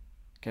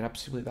 que era a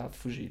possibilidade de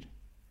fugir.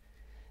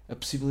 A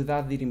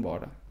possibilidade de ir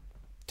embora.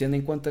 Tendo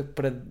em conta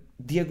para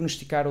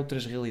diagnosticar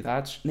outras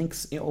realidades, nem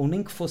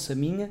que fosse a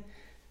minha,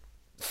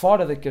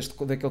 fora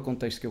daquele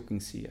contexto que eu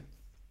conhecia.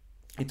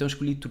 Então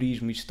escolhi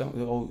turismo e gestão,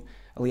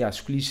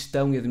 escolhi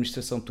gestão e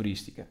administração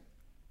turística.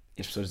 E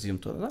as pessoas diziam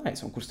todas,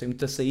 isso é um curso que tem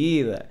muita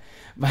saída,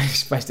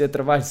 vais ter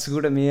trabalho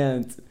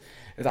seguramente,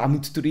 há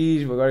muito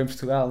turismo agora em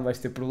Portugal, não vais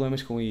ter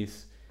problemas com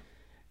isso.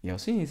 E eu,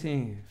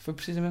 sim, foi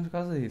precisamente por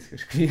causa disso que eu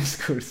escolhi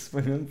esse curso,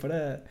 foi mesmo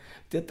para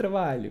ter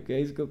trabalho, que é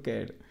isso que eu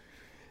quero.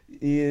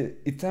 E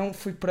então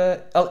fui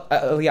para,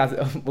 aliás,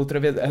 outra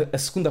vez, a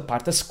segunda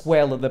parte, a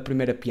sequela da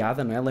primeira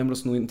piada, não é?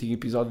 Lembram-se no antigo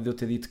episódio de eu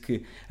ter dito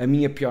que as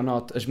minhas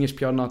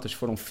pior notas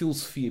foram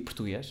filosofia e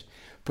português.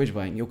 Pois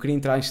bem, eu queria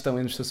entrar em gestão e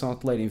administração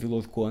hoteleira em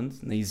Vila do Conde,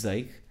 na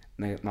ISEG,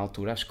 na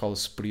altura, a Escola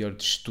Superior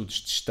de Estudos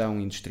de Gestão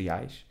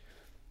Industriais.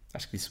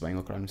 Acho que disse bem o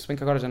acrónimo, se bem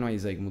que agora já não é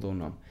ISEG, mudou o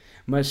nome.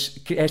 Mas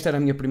esta era a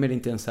minha primeira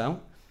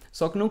intenção,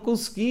 só que não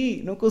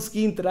consegui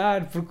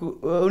entrar, porque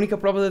a única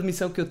prova de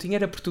admissão que eu tinha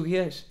era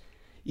português.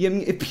 E a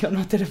minha pior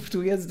nota era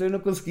português, então eu não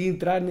conseguia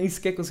entrar, nem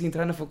sequer conseguia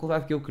entrar na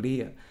faculdade que eu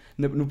queria,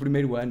 no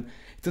primeiro ano.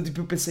 Então,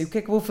 tipo, eu pensei, o que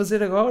é que eu vou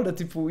fazer agora?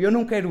 Tipo, eu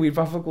não quero ir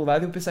para a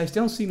faculdade. Eu pensei, isto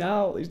é um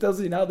sinal,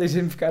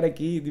 deixem-me ficar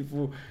aqui.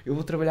 Tipo, eu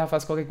vou trabalhar,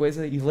 faço qualquer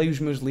coisa e leio os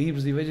meus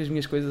livros e vejo as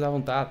minhas coisas à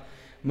vontade.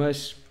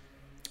 Mas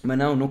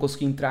não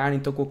consegui entrar,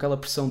 então com aquela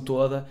pressão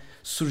toda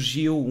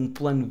surgiu um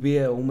plano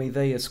B, uma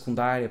ideia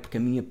secundária, porque a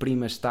minha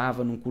prima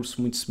estava num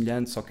curso muito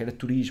semelhante, só que era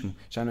turismo,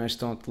 já não é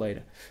gestão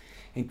hoteleira.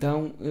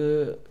 Então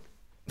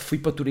fui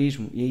para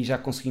turismo e aí já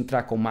consegui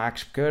entrar com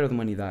Max, porque eu era de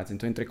humanidades,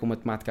 então entrei com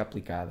matemática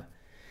aplicada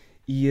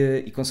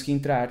e consegui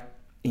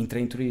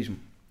entrei em turismo.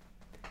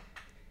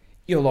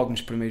 Eu logo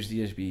nos primeiros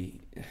dias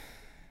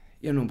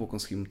eu não vou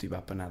conseguir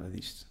motivar para nada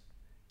disto,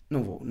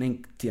 não vou, nem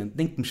que tente,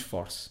 nem que me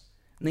esforce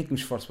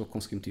para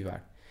conseguir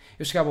motivar.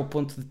 Eu chegava ao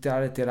ponto de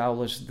estar a ter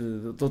aulas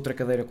de outra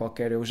cadeira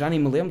qualquer, eu já nem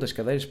me lembro das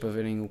cadeiras para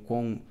verem o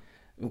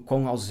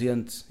quão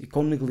ausente e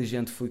quão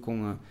negligente fui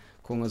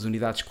com as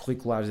unidades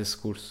curriculares desse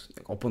curso,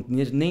 ao ponto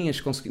de nem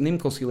me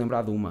consegui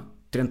lembrar de uma,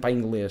 tendo para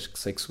inglês, que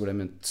sei que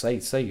seguramente,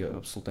 sei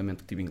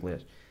absolutamente que tive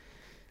inglês,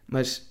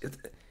 mas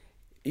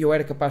eu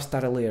era capaz de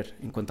estar a ler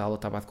enquanto a aula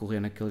estava a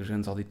decorrer naqueles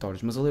grandes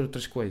auditórios, mas a ler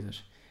outras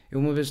coisas. Eu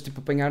uma vez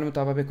apanharam-me, eu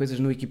estava a ver coisas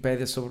no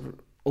Wikipédia sobre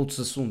outros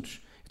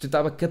assuntos. Eu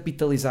tentava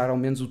capitalizar ao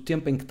menos o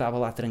tempo em que estava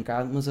lá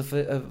trancado, mas a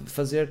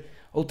fazer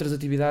outras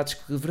atividades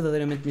que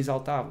verdadeiramente me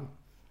exaltavam.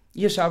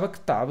 E achava que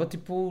estava,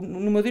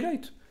 no meu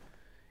direito.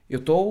 Eu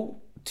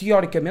estou,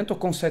 teoricamente ou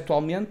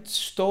conceptualmente,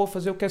 estou a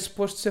fazer o que é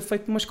suposto ser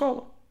feito numa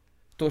escola.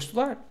 Estou a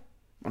estudar.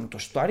 Mas não estou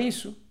a estudar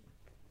isso.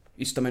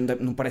 Isto também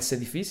não parece ser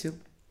difícil.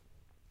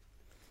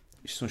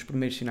 Estes são os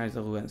primeiros sinais de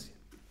arrogância.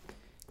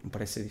 Não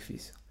parece ser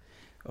difícil.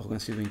 A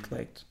arrogância do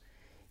intelecto.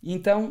 E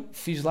então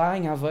fiz lá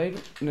em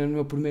Aveiro, no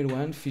meu primeiro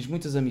ano, fiz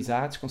muitas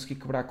amizades, consegui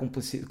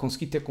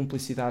ter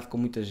cumplicidade com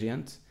muita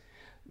gente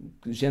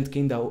que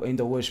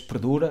ainda hoje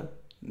perdura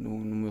no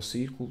meu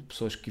círculo,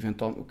 pessoas que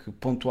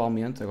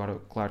pontualmente, agora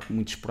claro que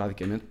muito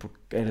esporadicamente, porque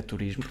era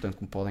turismo, portanto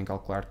como podem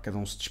calcular, cada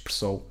um se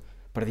dispersou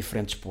para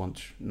diferentes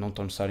pontos, não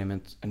tão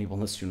necessariamente a nível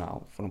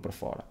nacional, foram para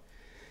fora.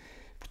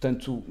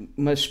 Portanto,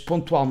 mas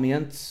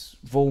pontualmente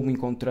vou-me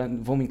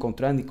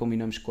encontrando e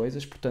combinamos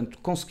coisas, portanto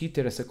consegui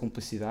ter essa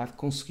cumplicidade,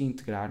 consegui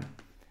integrar,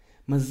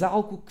 mas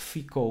algo que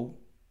ficou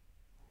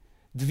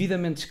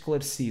devidamente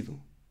esclarecido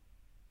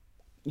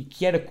e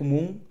que era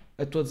comum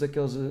a todas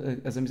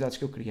as amizades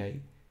que eu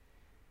criei,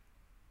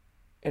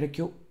 era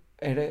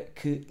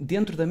que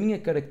dentro da minha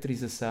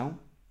caracterização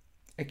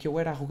é que eu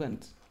era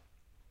arrogante.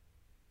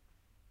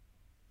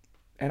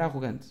 Era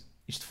arrogante.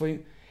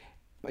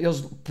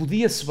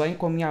 Podia-se bem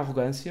com a minha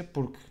arrogância,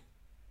 porque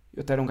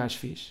eu até era um gajo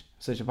fixe.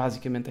 Ou seja,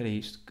 basicamente era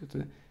isto.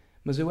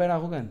 Mas eu era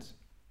arrogante.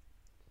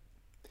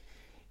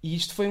 E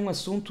isto foi um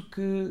assunto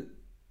que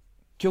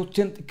eu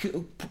tento...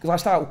 lá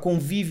está, o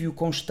convívio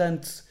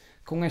constante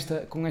com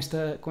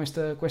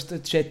este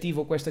adjetivo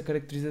ou com esta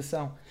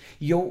caracterização.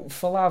 E eu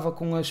falava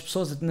com as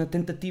pessoas na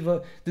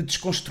tentativa de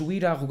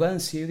desconstruir a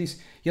arrogância.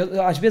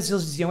 Às vezes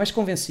eles diziam, és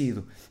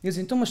convencido? Eu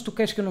dizia, então, mas tu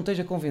queres que eu não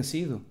esteja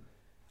convencido?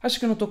 Achas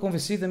que eu não estou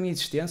convencido da minha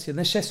existência?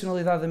 Da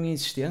excepcionalidade da minha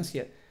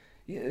existência?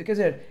 Quer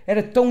dizer,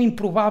 era tão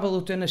improvável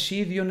eu ter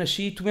nascido e eu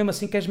nasci e tu mesmo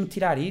assim queres-me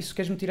tirar isso?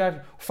 Queres-me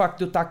tirar o facto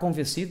de eu estar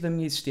convencido da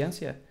minha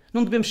existência?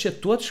 Não devemos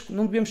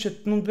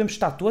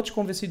estar todos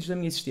convencidos da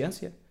minha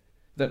existência?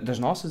 Das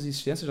nossas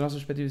existências, das nossas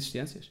respectivas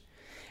existências?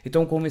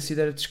 Então o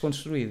convencido era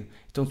desconstruído.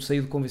 Então saí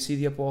do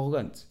convencido e ia para o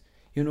arrogante.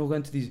 E o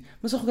arrogante dizia,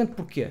 mas arrogante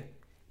porquê?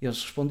 Eles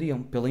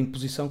respondiam, pela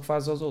imposição que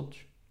fazes aos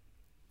outros.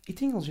 E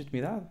tinha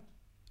legitimidade.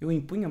 Eu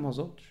impunha-me aos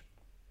outros.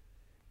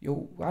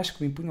 Eu acho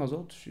que me impunho aos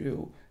outros.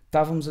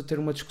 Estávamos a ter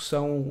uma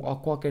discussão ou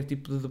qualquer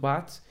tipo de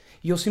debate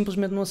e eu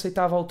simplesmente não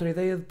aceitava a outra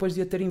ideia depois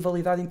de a ter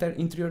invalidado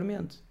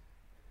interiormente.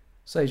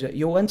 Ou seja,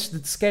 eu antes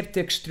de sequer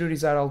ter que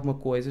exteriorizar alguma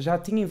coisa, já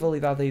tinha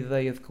invalidado a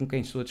ideia de com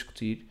quem estou a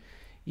discutir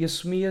e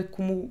assumia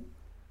como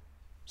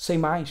sei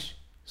mais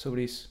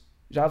sobre isso.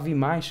 Já vi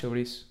mais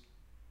sobre isso.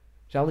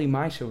 Já li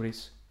mais sobre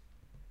isso.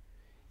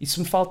 E se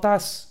me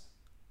faltasse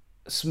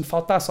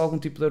algum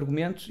tipo de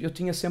argumento, eu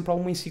tinha sempre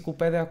alguma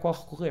enciclopédia à qual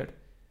recorrer.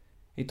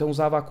 Então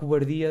usava a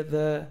cobardia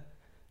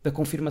da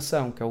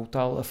confirmação, que é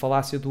a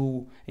falácia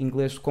em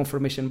inglês do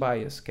confirmation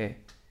bias, que é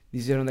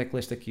dizer onde é que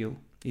leste aquilo.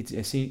 E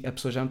assim a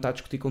pessoa já não está a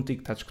discutir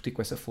contigo, está a discutir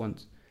com essa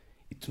fonte.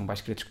 E tu não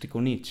vais querer discutir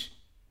com Nietzsche.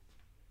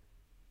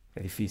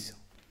 É difícil.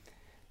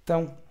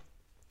 Então,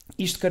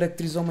 isto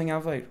caracterizou-me em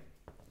Aveiro.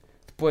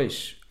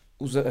 Depois,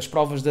 as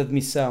provas de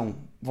admissão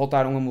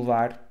voltaram a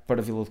mudar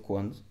para Vila do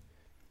Conde.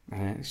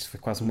 Isto foi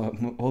quase uma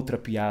outra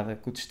piada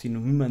que o destino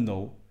me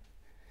mandou.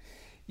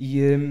 E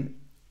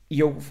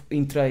eu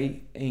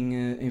entrei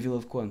em Vila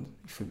do Conde.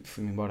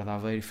 Fui-me embora de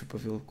Aveiro e fui para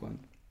Vila do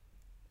Conde.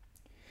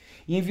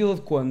 E em Vila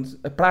do Conde,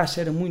 a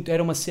praxe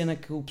era uma cena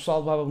que o pessoal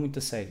levava muito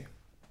a sério.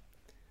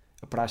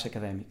 A praxe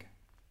académica.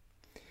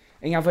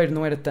 Em Aveiro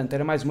não era tanto,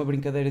 era mais uma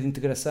brincadeira de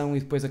integração e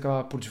depois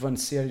acabava por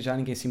desvanecer e já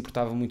ninguém se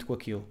importava muito com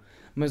aquilo.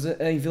 Mas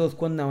em Vila do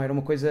Conde não, era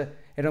uma coisa,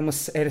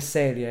 era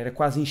séria, era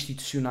quase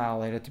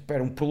institucional,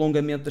 era um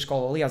prolongamento da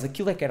escola. Aliás,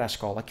 aquilo é que era a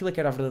escola, aquilo é que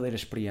era a verdadeira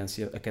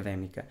experiência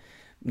académica.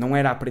 Não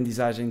era a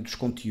aprendizagem dos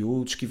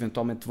conteúdos que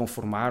eventualmente te vão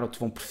formar ou te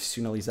vão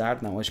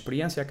profissionalizar, não. A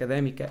experiência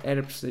académica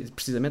era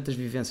precisamente as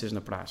vivências na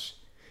praxe.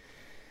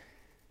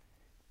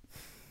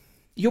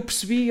 E eu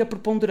percebi a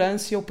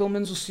preponderância, ou pelo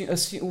menos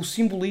o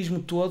simbolismo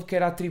todo que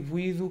era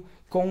atribuído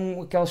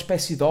com aquela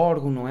espécie de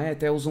órgão, não é?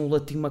 Até usam um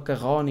latim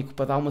macarrónico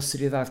para dar uma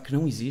seriedade que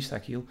não existe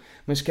àquilo,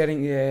 mas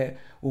querem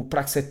o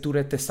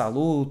praxetura te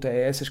salute,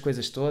 essas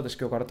coisas todas,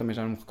 que eu agora também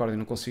já não me recordo e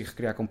não consigo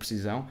recriar com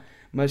precisão,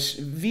 mas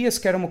via-se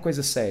que era uma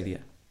coisa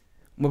séria.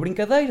 Uma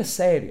brincadeira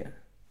séria,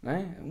 não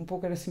é? Um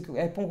pouco assim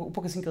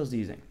que eles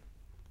dizem.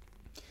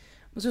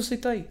 Mas eu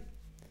aceitei.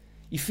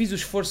 E fiz o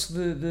esforço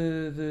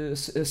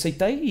de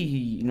aceitei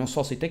e não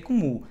só aceitei,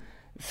 como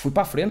fui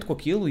para a frente com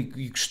aquilo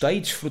e gostei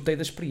e desfrutei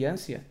da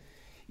experiência.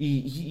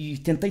 E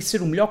tentei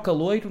ser o melhor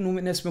caloiro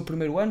nesse meu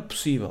primeiro ano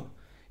possível.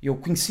 Eu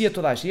conhecia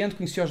toda a gente,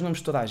 conhecia os nomes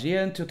de toda a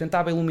gente, eu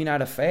tentava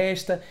iluminar a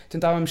festa,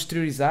 tentava me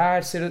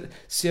exteriorizar,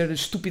 ser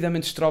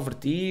estupidamente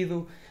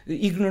extrovertido,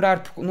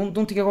 ignorar,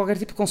 não tinha qualquer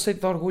tipo de conceito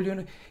de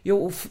orgulho.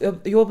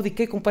 Eu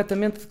abdiquei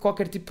completamente de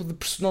qualquer tipo de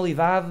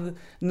personalidade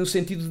no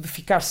sentido de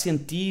ficar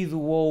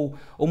sentido ou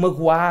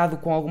magoado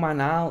com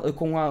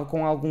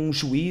com algum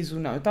juízo.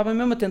 Não, eu estava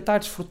mesmo a tentar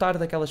desfrutar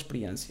daquela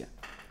experiência.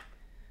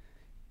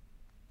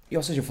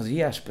 Ou seja, eu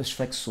fazia as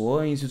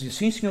flexões, eu dizia,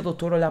 sim senhor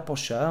doutor, olhar para o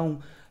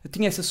chão. Eu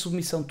tinha essa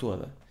submissão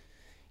toda.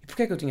 E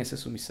porquê é que eu tinha essa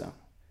submissão?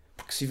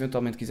 Porque se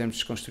eventualmente quisermos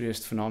desconstruir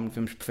este fenómeno,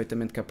 vemos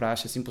perfeitamente que a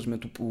praxe é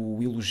simplesmente o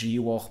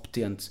elogio ao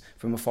repetente.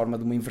 Foi uma forma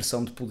de uma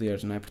inversão de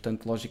poderes, não é?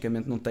 Portanto,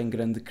 logicamente não tem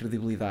grande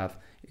credibilidade.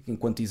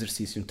 enquanto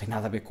exercício, não tem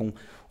nada a ver com o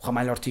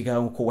ramalho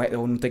ortigão,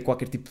 ou não tem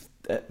qualquer tipo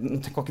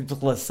de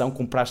relação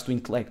com o prazo do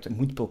intelecto, é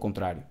muito pelo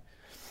contrário.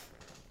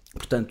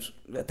 Portanto,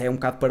 até é um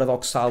bocado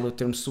paradoxal eu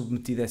ter-me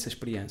submetido a essa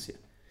experiência.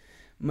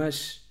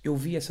 Mas eu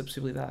vi essa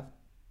possibilidade.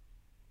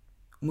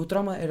 O meu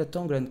trauma era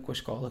tão grande com a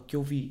escola que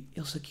eu vi,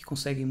 eles aqui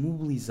conseguem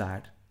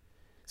mobilizar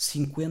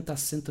 50 a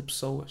 60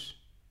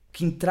 pessoas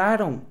que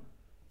entraram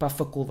para a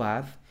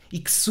faculdade e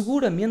que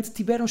seguramente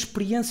tiveram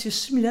experiências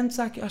semelhantes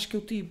às que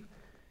eu tive.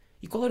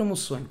 E qual era o meu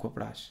sonho com a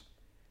praxe?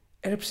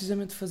 Era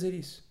precisamente fazer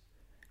isso.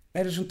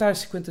 Era juntar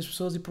 50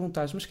 pessoas e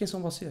perguntar-lhes, mas quem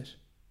são vocês?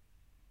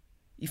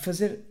 E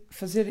fazer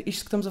isto que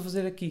estamos a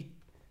fazer aqui.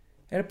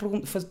 Era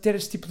ter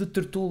este tipo de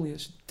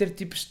tertúlias, ter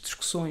tipos de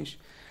discussões,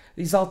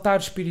 exaltar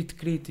o espírito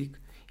crítico,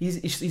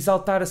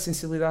 exaltar a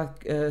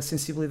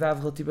sensibilidade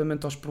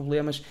relativamente aos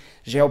problemas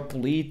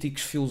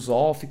geopolíticos,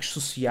 filosóficos,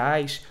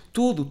 sociais,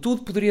 tudo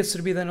poderia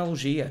servir de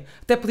analogia.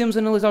 Até podíamos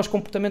analisar os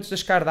comportamentos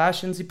das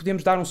Kardashians e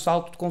podíamos dar um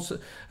salto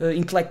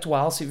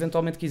intelectual, se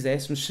eventualmente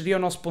quiséssemos. Seria o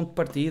nosso ponto de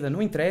partida, não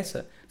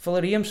interessa.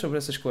 Falaríamos sobre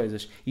essas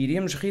coisas. E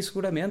iríamos rir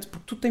seguramente,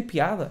 porque tudo tem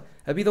piada.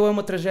 A vida ou é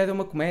uma tragédia ou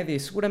uma comédia, e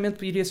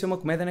seguramente iria ser uma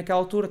comédia naquela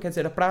altura. Quer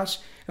dizer, a praxe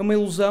é uma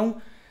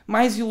ilusão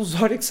mais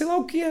ilusória que sei lá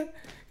o que é.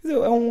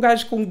 É um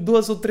gajo com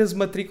 12 ou 13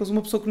 matrículas,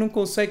 uma pessoa que não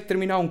consegue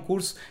terminar um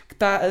curso, que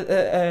está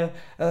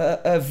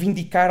a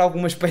vindicar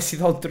alguma espécie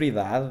de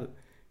autoridade.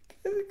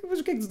 Mas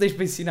o que é que tu tens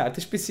para ensinar?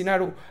 Tens para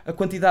ensinar a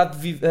quantidade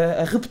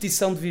a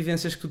repetição de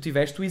vivências que tu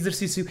tiveste, o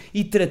exercício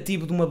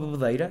iterativo de uma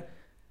bebedeira.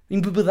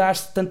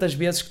 Embebedaste tantas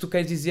vezes que tu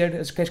queres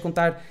dizer, queres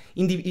contar,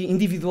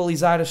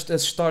 individualizar as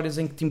histórias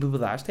em que te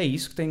embebedaste. É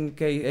isso que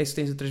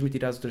tens a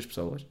transmitir às outras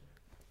pessoas?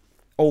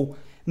 Ou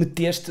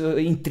meteste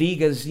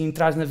intrigas e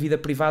entras na vida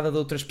privada de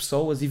outras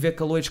pessoas e ver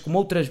caloiros com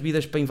outras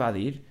vidas para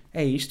invadir?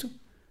 É isto?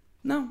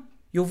 Não.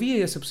 Eu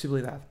via essa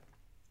possibilidade.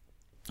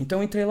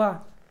 Então entrei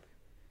lá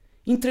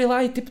e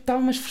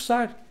estava-me a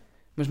esforçar.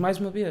 Mas mais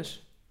uma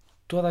vez,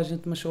 toda a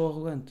gente me achou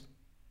arrogante.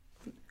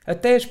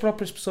 Até as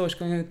próprias pessoas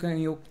com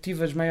quem eu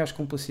tive as maiores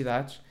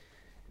complicidades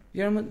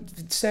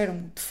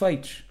disseram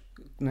defeitos.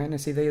 Não é?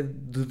 Nessa ideia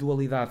de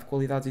dualidade,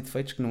 qualidades e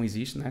defeitos, que não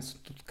existe, não é? São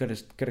tudo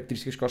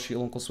características que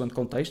oscilam consoante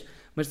contexto,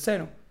 mas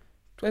disseram,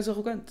 tu és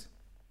arrogante.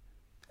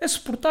 É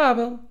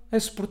suportável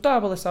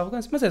essa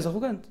arrogância, mas és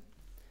arrogante.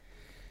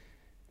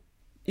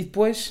 E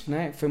depois, não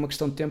é? Foi uma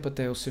questão de tempo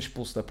até eu ser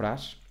expulso da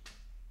praxe,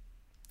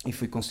 e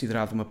fui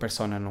considerado uma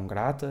persona não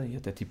grata, e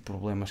até tive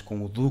problemas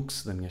com o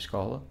dux da minha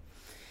escola.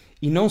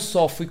 E não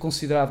só fui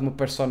considerado uma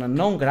persona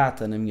não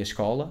grata na minha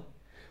escola,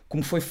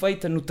 como foi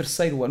feita no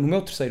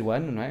meu terceiro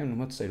ano, não é? No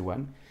meu terceiro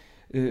ano,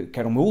 que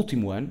era o meu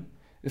último ano,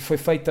 foi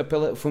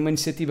uma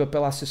iniciativa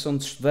pela Associação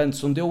de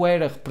Estudantes, onde eu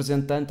era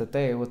representante,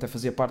 eu até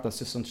fazia parte da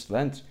Associação de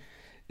Estudantes.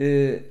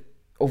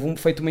 Houve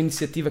feita uma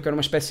iniciativa que era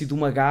uma espécie de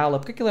uma gala,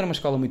 porque aquilo era uma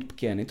escola muito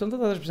pequena, então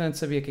toda a gente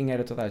sabia quem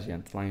era toda a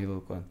gente lá em Vila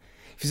do Conde.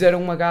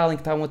 Fizeram uma gala em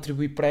que estavam a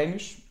atribuir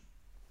prémios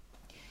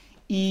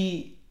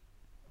e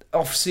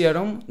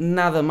ofereceram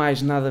nada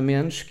mais, nada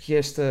menos que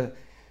esta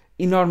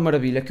enorme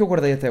maravilha que eu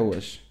guardei até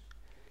hoje.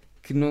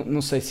 Que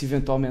não sei se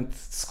eventualmente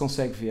se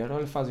consegue ver.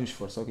 Olha, faz um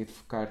esforço aqui de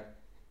focar.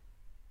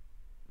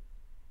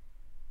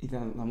 E dá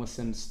uma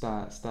cena se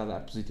está a dar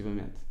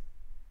positivamente.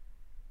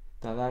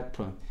 Está a dar,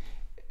 pronto.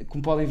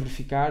 Como podem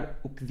verificar,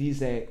 o que diz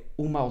é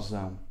o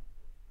mauzão.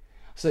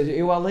 Ou seja,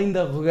 eu além de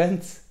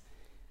arrogante,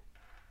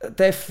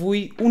 até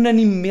fui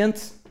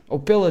unanimemente, ou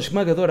pela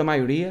esmagadora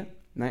maioria,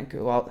 não é? que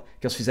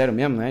eles fizeram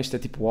mesmo, não é? Isto é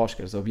tipo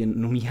Oscars, havia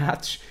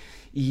nomeados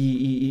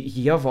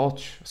e a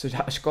votos. Ou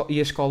seja, a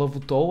escola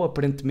votou,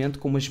 aparentemente,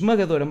 com uma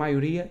esmagadora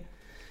maioria,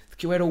 de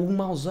que eu era o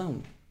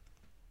mauzão.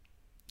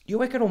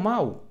 Eu é que era o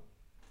mau.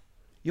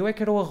 Eu é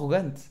que era o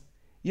arrogante.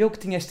 Eu que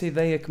tinha esta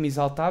ideia que me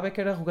exaltava é que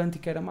era arrogante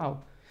e que era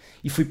mau.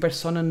 E fui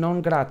persona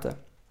non grata.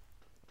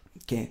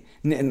 Que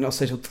é, ou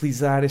seja,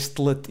 utilizar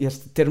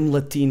este termo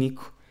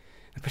latínico.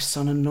 A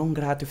persona non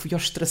grata. Eu fui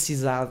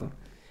ostracizado.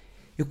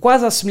 Eu,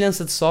 quase à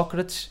semelhança de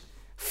Sócrates,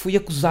 fui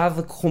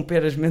acusado de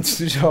corromper as mentes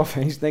dos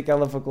jovens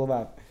naquela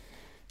faculdade.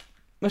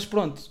 Mas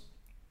pronto,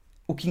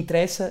 o que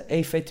interessa é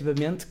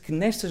efetivamente que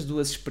nestas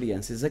duas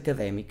experiências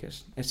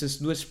académicas, estas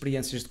duas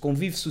experiências de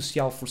convívio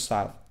social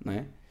forçado, não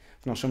é?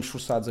 Porque nós somos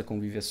forçados a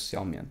conviver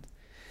socialmente,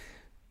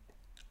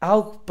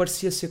 algo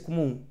parecia ser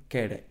comum, que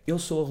era, eu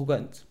sou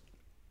arrogante.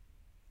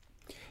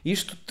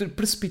 Isto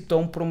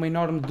precipitou-me para uma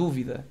enorme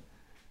dúvida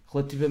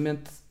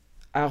relativamente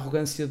à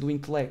arrogância do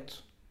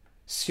intelecto.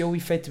 Se eu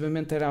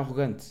efetivamente era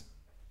arrogante.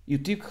 E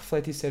eu tive que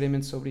refletir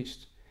seriamente sobre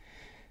isto.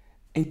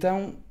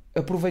 Então,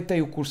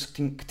 aproveitei o curso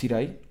que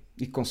tirei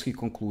e consegui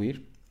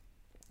concluir,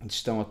 de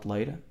gestão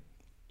hoteleira,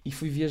 e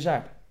fui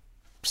viajar.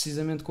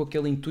 Precisamente com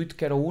aquele intuito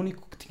que era o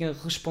único que tinha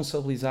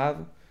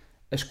responsabilizado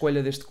a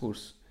escolha deste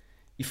curso.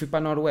 E fui para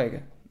a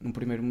Noruega, num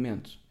primeiro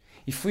momento.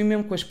 E fui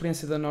mesmo com a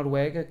experiência da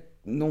Noruega,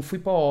 não fui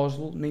para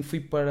Oslo, nem fui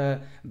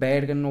para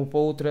Bergen ou para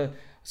outra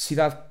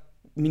cidade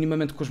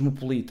minimamente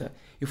cosmopolita.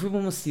 Eu fui para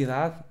uma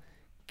cidade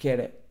que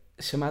era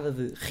chamada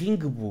de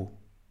Ringbu,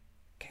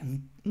 que é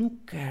no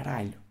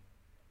caralho.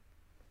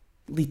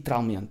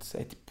 Literalmente.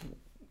 É tipo...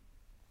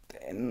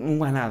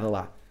 não há nada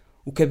lá.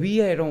 O que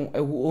havia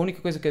a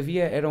única coisa que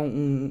havia era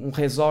um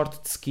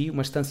resort de ski,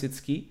 uma estância de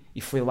ski,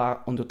 e foi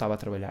lá onde eu estava a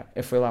trabalhar.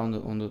 Foi lá onde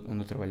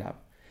eu trabalhava.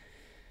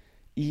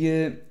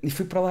 E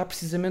fui para lá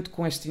precisamente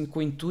com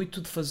o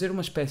intuito de fazer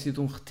uma espécie de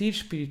um retiro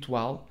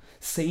espiritual,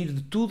 sair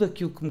de tudo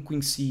aquilo que me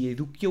conhecia e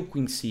do que eu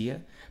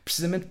conhecia,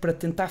 precisamente para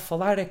tentar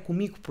falar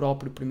comigo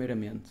próprio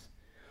primeiramente.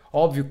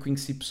 Óbvio que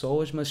conheci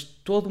pessoas, mas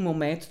todo o meu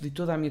método e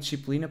toda a minha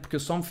disciplina, porque eu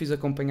só me fiz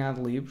acompanhar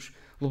de livros,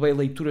 levei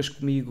leituras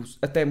comigo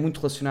até muito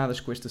relacionadas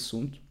com este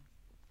assunto,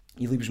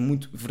 e livros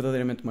muito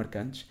verdadeiramente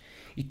marcantes,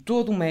 e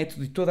todo o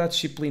método e toda a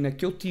disciplina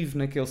que eu tive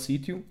naquele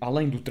sítio,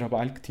 além do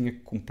trabalho que tinha que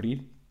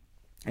cumprir,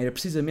 era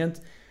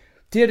precisamente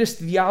ter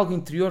este diálogo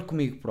interior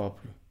comigo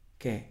próprio,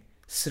 que é,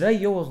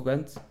 serei eu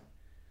arrogante?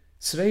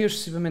 Serei eu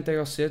excessivamente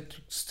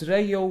egocêntrico?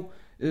 Estarei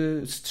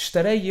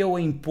eu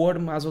a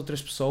impor-me às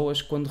outras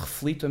pessoas quando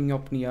reflito a minha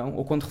opinião,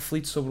 ou quando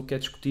reflito sobre o que é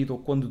discutido, ou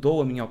quando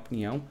dou a minha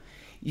opinião?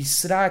 E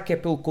será que é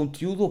pelo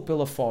conteúdo ou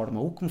pela forma?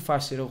 O que me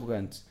faz ser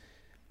arrogante?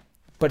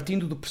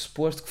 Partindo do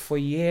pressuposto que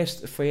foi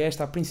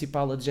esta a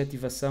principal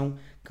adjetivação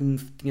que me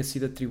tinha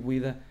sido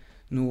atribuída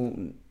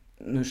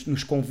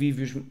nos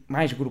convívios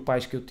mais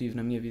grupais que eu tive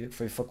na minha vida, que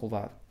foi a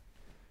faculdade.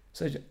 Ou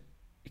seja,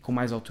 e com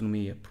mais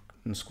autonomia, porque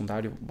no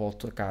secundário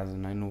volto a casa,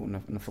 não é?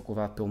 Na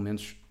faculdade, pelo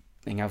menos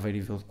em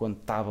Aveiro, quando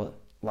estava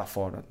lá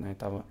fora, não é?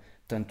 Estava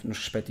tanto nos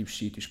respectivos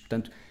sítios,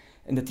 portanto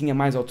ainda tinha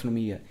mais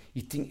autonomia.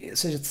 Ou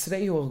seja,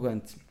 serei eu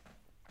arrogante?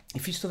 E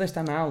fiz toda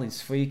esta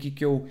análise, foi aqui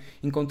que eu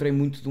encontrei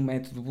muito do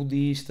método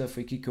budista,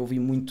 foi aqui que eu vi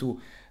muito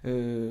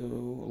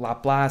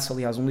Laplace.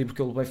 Aliás, um livro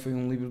que eu levei foi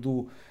um livro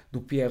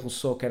do Pierre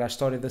Rousseau, que era a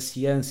história da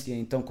ciência,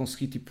 então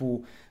consegui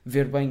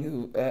ver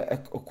bem,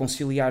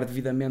 conciliar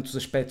devidamente os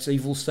aspectos, a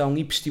evolução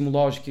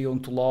epistemológica e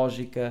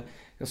ontológica,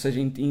 ou seja,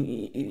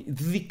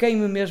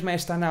 dediquei-me mesmo a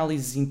esta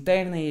análise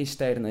interna e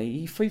externa,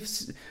 e foi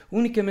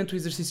unicamente o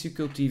exercício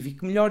que eu tive, e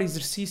que melhor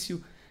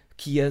exercício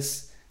que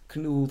esse, que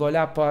o de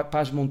olhar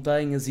para as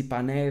montanhas e para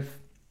a neve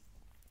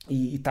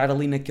e estar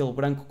ali naquele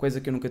branco,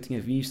 coisa que eu nunca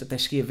tinha visto. Até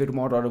cheguei a ver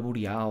uma aurora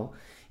boreal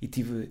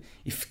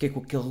e fiquei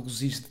com aquele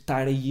regozijo de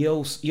estar aí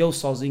eu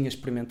sozinho a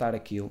experimentar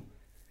aquilo.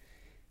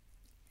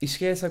 E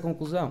cheguei a essa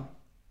conclusão,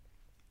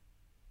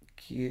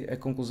 que a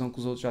conclusão que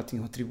os outros já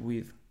tinham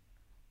atribuído,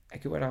 é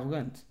que eu era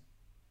arrogante.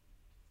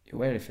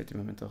 Eu era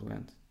efetivamente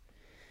arrogante.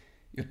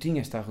 Eu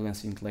tinha esta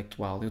arrogância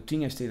intelectual, eu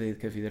tinha esta ideia de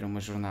que a vida era uma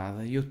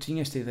jornada, e eu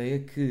tinha esta ideia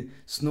que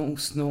se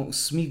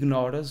me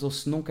ignoras, ou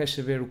se não queres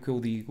saber o que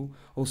eu digo,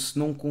 ou se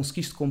não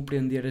conseguiste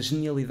compreender a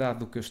genialidade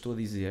do que eu estou a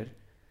dizer,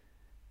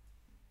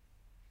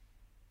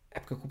 é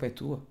porque a culpa é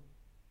tua,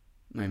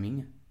 não é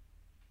minha. Ou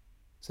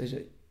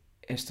seja,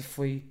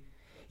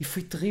 e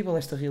foi terrível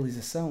esta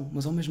realização,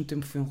 mas ao mesmo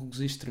tempo foi um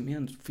regozijo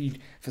tremendo. Fui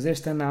fazer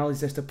esta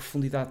análise, esta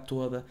profundidade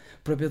toda,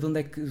 para ver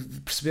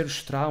perceber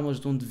os traumas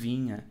de onde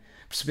vinha,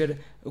 perceber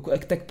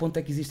até que ponto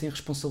é que existem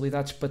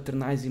responsabilidades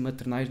paternais e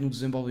maternais no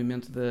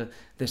desenvolvimento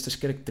destas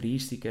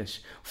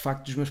características, o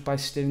facto dos meus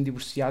pais se terem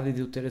divorciado e de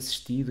eu ter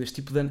assistido, este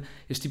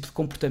tipo de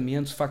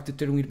comportamento, o facto de eu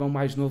ter um irmão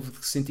mais novo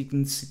que senti que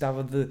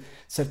necessitava de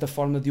certa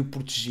forma de o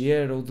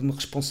proteger ou de me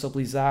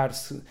responsabilizar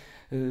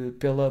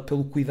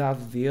pelo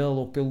cuidado dele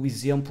ou pelo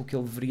exemplo que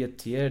ele deveria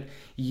ter,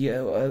 e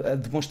a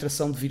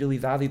demonstração de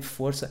virilidade e de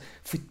força.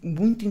 Foi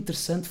muito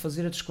interessante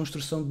fazer a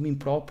desconstrução de mim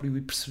próprio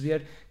e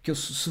perceber que eu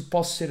se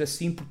posso ser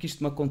assim porque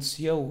isto me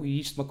aconteceu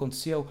e isto me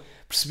aconteceu.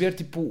 Perceber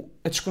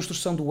a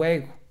desconstrução do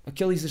ego,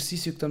 aquele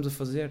exercício que estamos a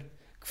fazer,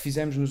 que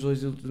fizemos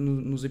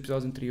nos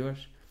episódios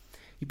anteriores,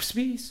 e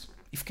percebi isso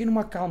e fiquei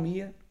numa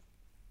acalmia,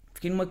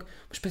 fiquei numa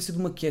espécie de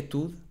uma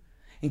quietude,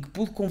 em que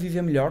pude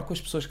conviver melhor com as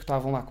pessoas que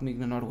estavam lá comigo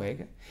na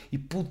Noruega, e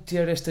pude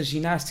ter esta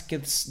ginástica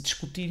de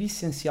discutir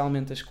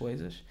essencialmente as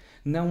coisas.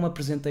 Não me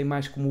apresentei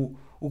mais como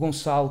o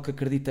Gonçalo que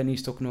acredita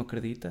nisto ou que não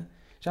acredita,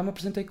 já me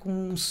apresentei como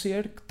um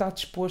ser que está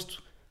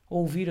disposto a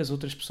ouvir as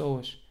outras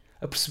pessoas,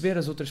 a perceber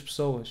as outras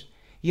pessoas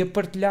e a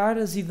partilhar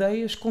as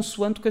ideias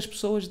consoante o que as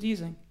pessoas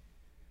dizem,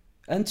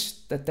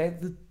 antes até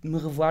de me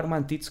revelar uma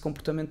antítese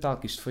comportamental,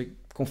 que isto foi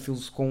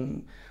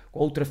com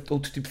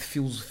outro tipo de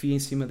filosofia em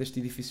cima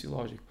deste edifício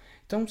lógico.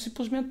 Então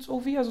simplesmente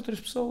ouvia as outras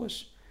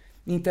pessoas,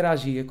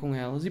 interagia com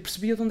elas e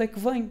percebia de onde é que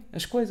vêm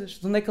as coisas,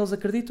 de onde é que eles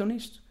acreditam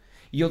nisto.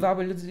 E eu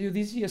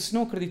dizia, se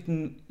não acredito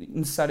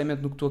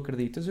necessariamente no que tu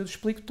acreditas, eu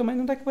explico também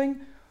onde é que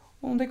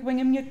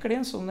vem a minha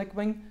crença, onde é que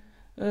vem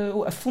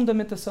a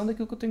fundamentação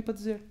daquilo que eu tenho para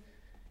dizer.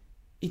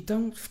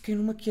 Então fiquei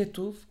numa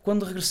quietude.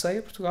 Quando regressei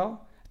a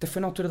Portugal, até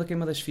foi na altura da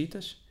queima das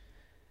fitas,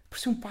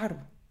 parecia um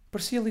parvo,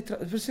 parecia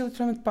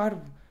literalmente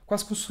parvo,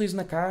 quase com um sorriso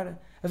na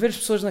cara, a ver as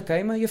pessoas na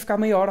queima e a ficar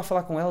meia hora a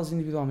falar com elas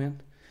individualmente.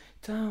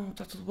 Então,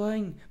 está tudo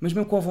bem, mas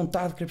mesmo com a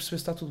vontade de querer perceber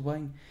se está tudo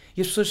bem.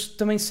 E as pessoas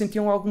também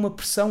sentiam alguma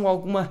pressão,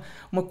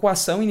 uma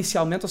coação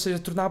inicialmente, ou seja,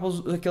 tornavam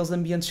aqueles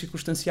ambientes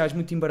circunstanciais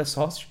muito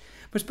embaraçosos,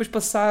 mas depois,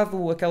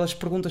 passado aquelas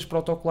perguntas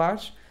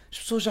protocolares, as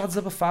pessoas já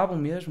desabafavam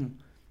mesmo,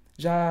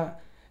 já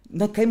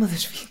na queima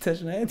das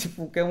fitas, não é?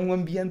 Que é um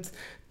ambiente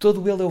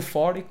todo ele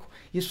eufórico,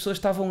 e as pessoas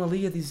estavam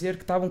ali a dizer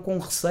que estavam com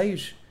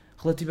receios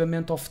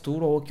relativamente ao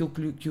futuro ou aquilo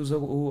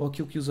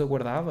que os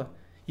aguardava.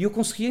 E eu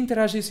conseguia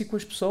interagir assim com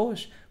as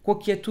pessoas, com a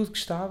quietude que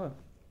estava.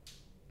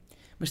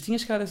 Mas tinha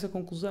chegado a essa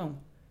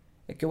conclusão.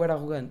 É que eu era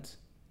arrogante.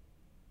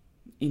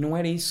 E não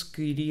era isso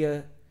que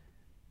iria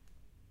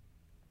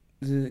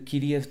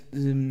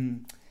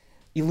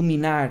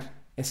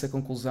eliminar essa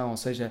conclusão. Ou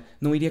seja,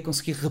 não iria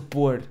conseguir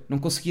repor,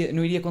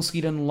 não iria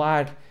conseguir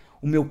anular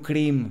o meu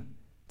crime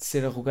de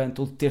ser arrogante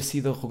ou de ter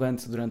sido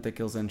arrogante durante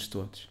aqueles anos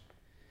todos.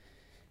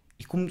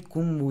 E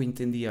como eu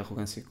entendia a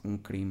arrogância como um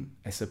crime,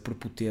 essa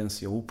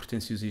prepotência ou o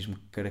pretenciosismo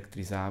que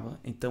caracterizava,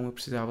 então eu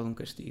precisava de um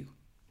castigo.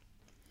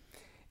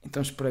 Então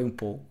esperei um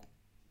pouco,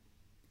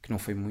 que não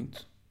foi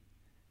muito.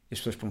 E as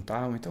pessoas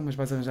perguntavam, então, mas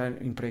vais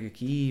arranjar emprego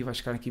aqui, vais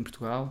ficar aqui em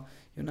Portugal?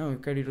 Eu, não, eu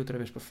quero ir outra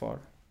vez para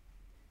fora.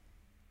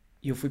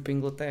 E eu fui para a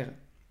Inglaterra.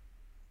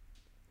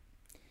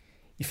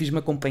 E fiz-me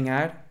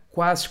acompanhar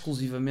quase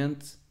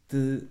exclusivamente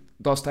de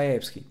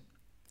Dostoiévski.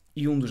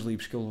 E um dos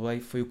livros que eu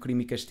levei foi o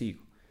Crime e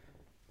Castigo.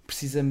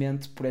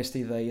 Precisamente por esta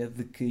ideia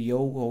de que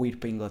eu, ao ir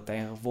para a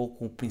Inglaterra, vou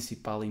com o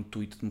principal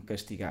intuito de me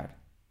castigar.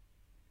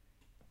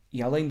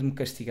 E além de me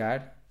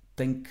castigar,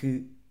 tenho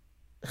que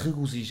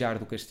regozijar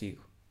do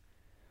castigo.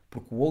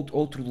 Porque o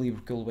outro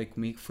livro que eu levei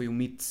comigo foi o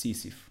Mito de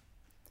Sísifo.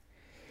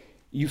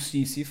 E o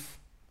Sísifo,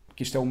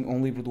 que isto é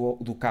um livro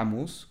do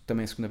Camus,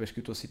 também é a segunda vez que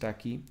eu estou a citar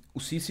aqui, o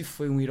Sísifo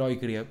foi um herói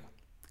grego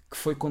que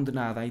foi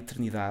condenado à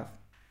eternidade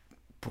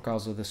por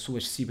causa da sua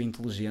excessiva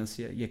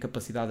inteligência e a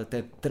capacidade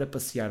até de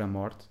trapacear a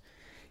morte.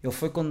 Ele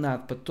foi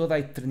condenado para toda a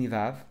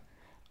eternidade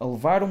a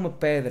levar uma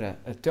pedra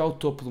até ao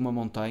topo de uma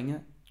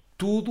montanha,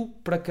 tudo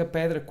para que a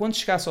pedra, quando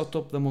chegasse ao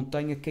topo da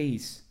montanha,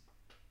 caísse.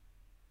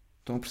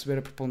 Estão a perceber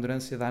a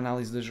preponderância da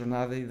análise da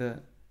jornada e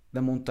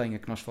da montanha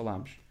que nós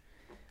falámos.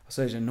 Ou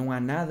seja, não há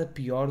nada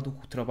pior do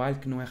que o trabalho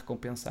que não é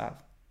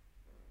recompensado.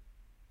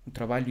 Um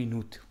trabalho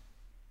inútil.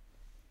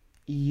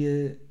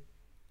 E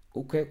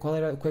o que é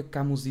que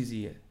Camus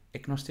dizia? É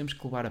que nós temos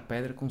que levar a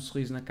pedra com um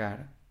sorriso na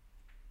cara.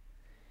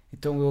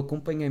 Então eu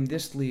acompanhei-me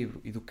deste livro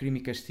e do Crime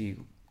e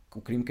Castigo.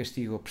 O Crime e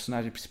Castigo, a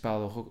personagem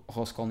principal, o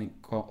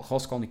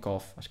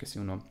Raskolnikov, acho que é assim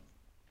o nome,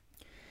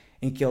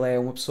 em que ele é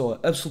uma pessoa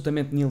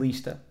absolutamente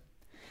nihilista,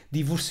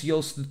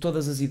 divorciou-se de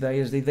todas as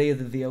ideias, da ideia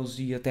de Deus,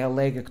 e até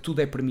alega que tudo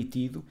é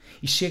permitido,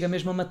 e chega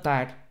mesmo a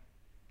matar.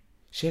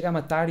 Chega a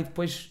matar e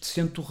depois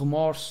sente o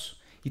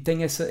remorso e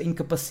tem essa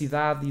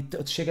incapacidade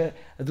e chega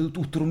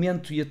o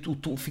tormento e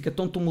fica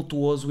tão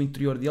tumultuoso o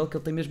interior dele que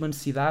ele tem mesmo a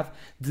necessidade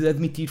de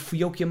admitir: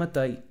 fui eu que a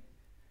matei.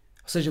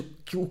 Ou seja,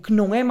 o que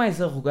não é mais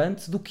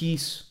arrogante do que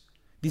isso.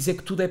 Dizer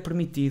que tudo é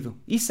permitido.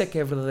 Isso é que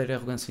é a verdadeira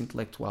arrogância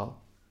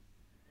intelectual.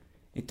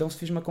 Então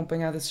fiz-me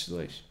acompanhar desses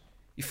dois.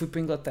 E fui para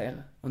a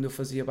Inglaterra, onde eu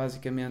fazia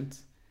basicamente...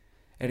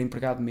 Era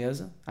empregado de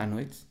mesa, à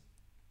noite,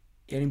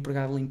 e era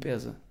empregado de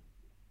limpeza,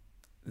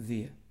 de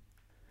dia.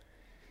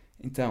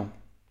 Então,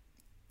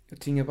 eu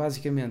tinha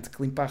basicamente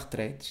que limpar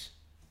retretes,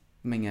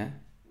 de manhã,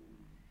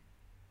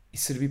 e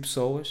servir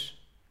pessoas,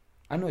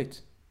 à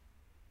noite.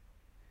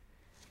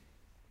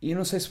 E eu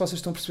não sei se vocês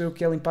estão a perceber o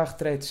que é limpar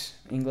retretes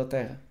em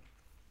Inglaterra.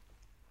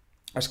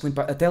 Acho que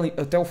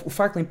até o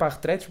facto de limpar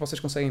retretes vocês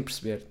conseguem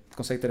perceber,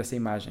 conseguem ter essa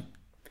imagem.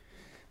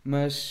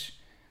 Mas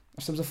nós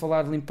estamos a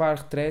falar de limpar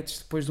retretes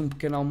depois de um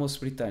pequeno almoço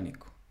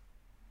britânico.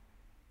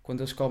 Quando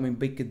eles comem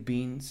baked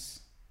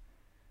beans,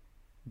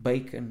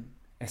 bacon,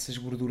 essas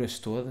gorduras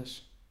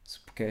todas,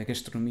 porque a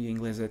gastronomia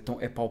inglesa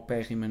é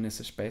paupérrima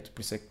nesse aspecto,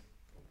 por isso é que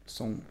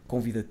são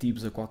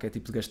convidativos a qualquer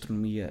tipo de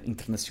gastronomia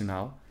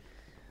internacional.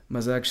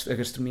 Mas a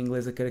gastronomia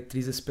inglesa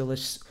caracteriza-se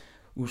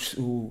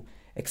o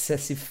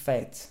excessive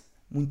fat,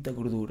 muita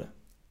gordura.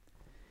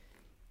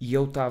 E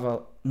eu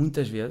estava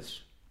muitas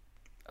vezes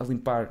a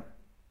limpar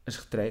as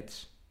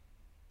retretes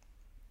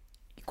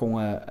com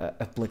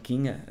a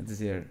plaquinha a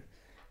dizer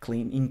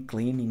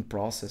cleaning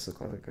process,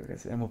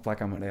 é uma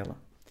placa amarela.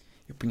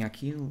 Eu punha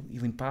aquilo e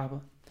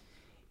limpava.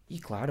 E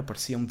claro,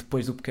 aparecia-me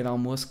depois do pequeno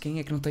almoço: quem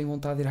é que não tem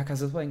vontade de ir à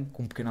casa de banho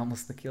com um pequeno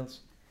almoço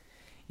daqueles?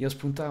 E eles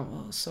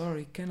perguntavam: oh,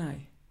 sorry, can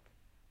I?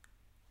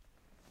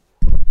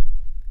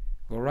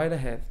 Go right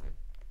ahead.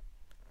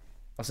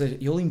 Ou seja,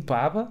 eu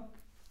limpava,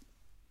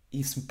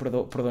 e se me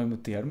perdoem o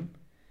termo,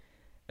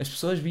 as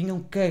pessoas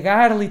vinham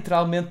cagar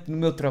literalmente no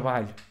meu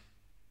trabalho.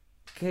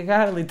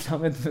 Cagar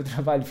literalmente no meu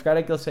trabalho, ficar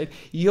aquele cheiro,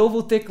 e eu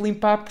vou ter que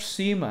limpar por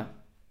cima.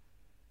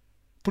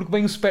 Porque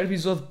vem o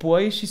supervisor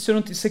depois, e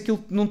se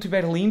aquilo não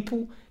estiver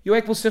limpo, eu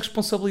é que vou ser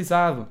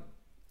responsabilizado.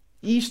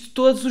 E isto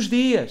todos os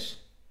dias.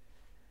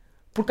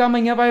 Porque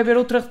amanhã vai haver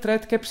outra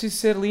retrete que é preciso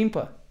ser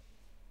limpa.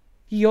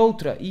 E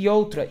outra.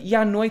 E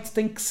à noite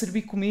tem que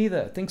servir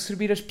comida, tem que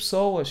servir as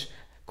pessoas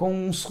com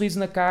um sorriso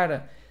na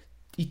cara.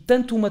 E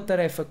tanto uma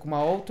tarefa como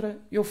a outra,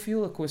 eu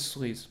filo com esse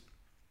sorriso.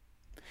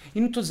 E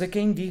não estou a dizer que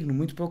é indigno,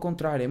 muito pelo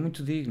contrário, é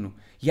muito digno.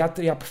 E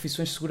há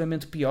profissões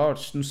seguramente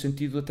piores, no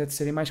sentido até de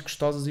serem mais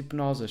custosas e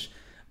penosas.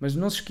 Mas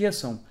não se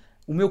esqueçam,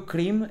 o meu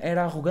crime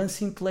era a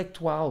arrogância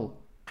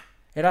intelectual.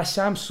 Era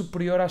achar-me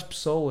superior às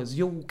pessoas.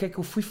 E o que é que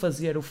eu fui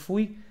fazer? Eu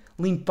fui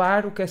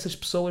limpar o que essas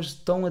pessoas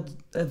estão a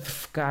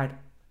defecar.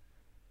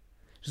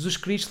 Jesus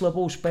Cristo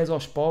lavou os pés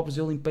aos pobres e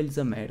eu limpei-lhes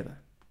a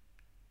merda.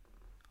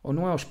 Ou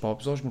não é aos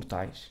pobres, aos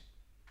mortais.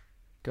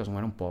 Porque eles não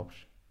eram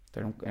pobres.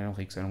 Eram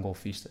ricos, eram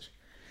golfistas.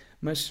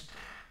 Mas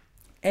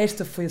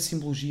Esta foi a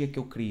simbologia que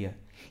eu queria.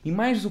 E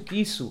mais do que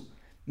isso,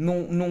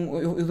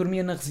 eu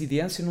dormia na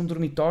residência, num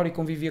dormitório, e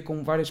convivia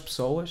com várias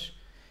pessoas.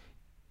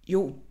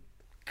 Eu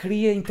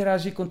queria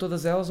interagir com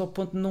todas elas ao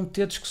ponto de não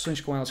ter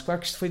discussões com elas. Claro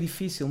que isto foi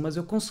difícil, mas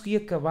eu consegui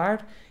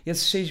acabar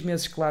esses 6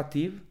 meses que lá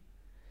tive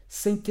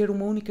sem ter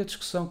uma única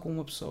discussão com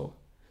uma pessoa.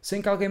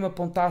 Sem que alguém me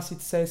apontasse e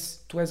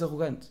dissesse: tu és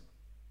arrogante.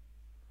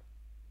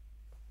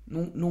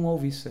 Não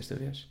houve isso desta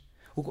vez.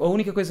 A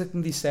única coisa que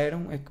me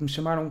disseram é que me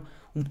chamaram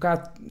um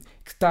bocado,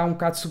 que está um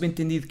bocado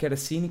subentendido que era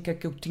cínico, é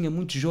que eu tinha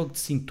muito jogo de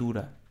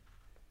cintura.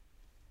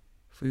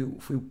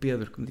 Foi o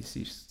Pedro que me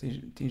disse isto.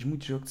 Tens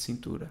muito jogo de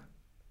cintura.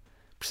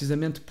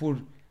 Precisamente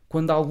por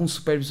quando algum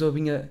supervisor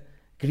vinha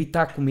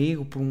gritar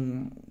comigo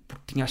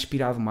porque tinha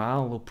aspirado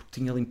mal ou porque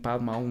tinha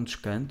limpado mal um dos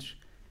cantos,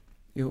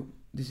 eu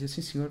dizia: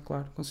 sim senhor,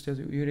 claro, com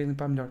certeza, eu irei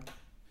limpar melhor.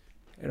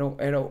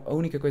 Era a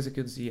única coisa que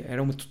eu dizia.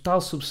 Era uma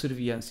total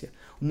subserviência,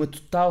 uma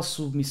total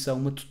submissão,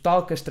 uma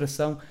total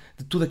castração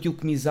de tudo aquilo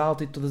que me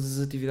exalta e de todas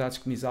as atividades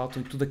que me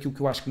exaltam e tudo aquilo que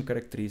eu acho que me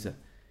caracteriza.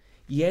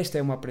 E esta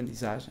é uma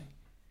aprendizagem.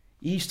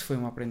 Isto foi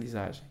uma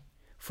aprendizagem.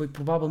 Foi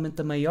provavelmente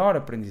a maior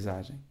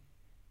aprendizagem.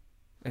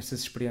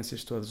 Estas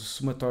experiências todas, o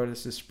somatório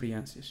dessas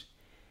experiências.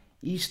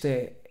 Isto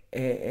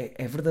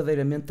é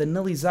verdadeiramente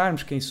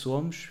analisarmos quem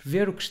somos,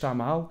 ver o que está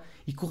mal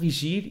e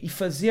corrigir e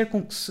fazer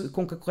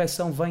com que a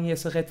correção venha e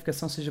essa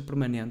retificação seja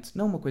permanente,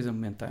 não uma coisa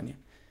momentânea.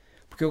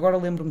 Porque eu agora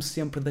lembro-me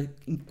sempre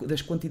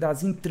das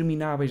quantidades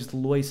intermináveis de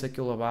louça que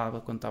eu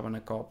lavava quando estava na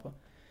Copa,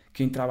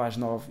 que eu entrava às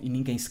 9 e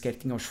ninguém sequer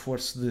tinha o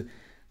esforço de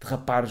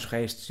rapar os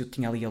restos, eu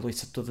tinha ali a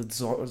louça toda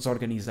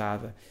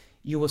desorganizada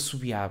e eu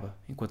assobiava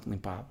enquanto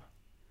limpava.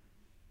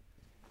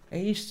 É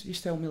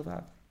isto é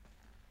humildade.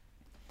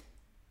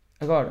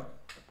 Agora,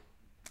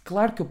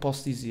 claro que eu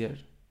posso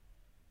dizer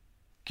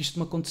que isto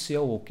me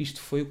aconteceu ou que isto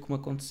foi o que me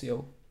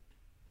aconteceu.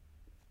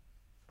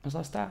 Mas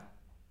lá está.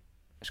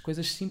 As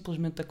coisas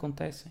simplesmente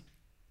acontecem.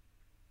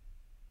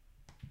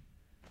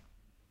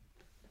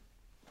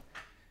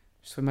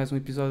 Isto foi mais um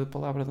episódio de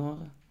Palavra de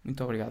Honra.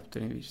 Muito obrigado por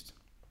terem visto.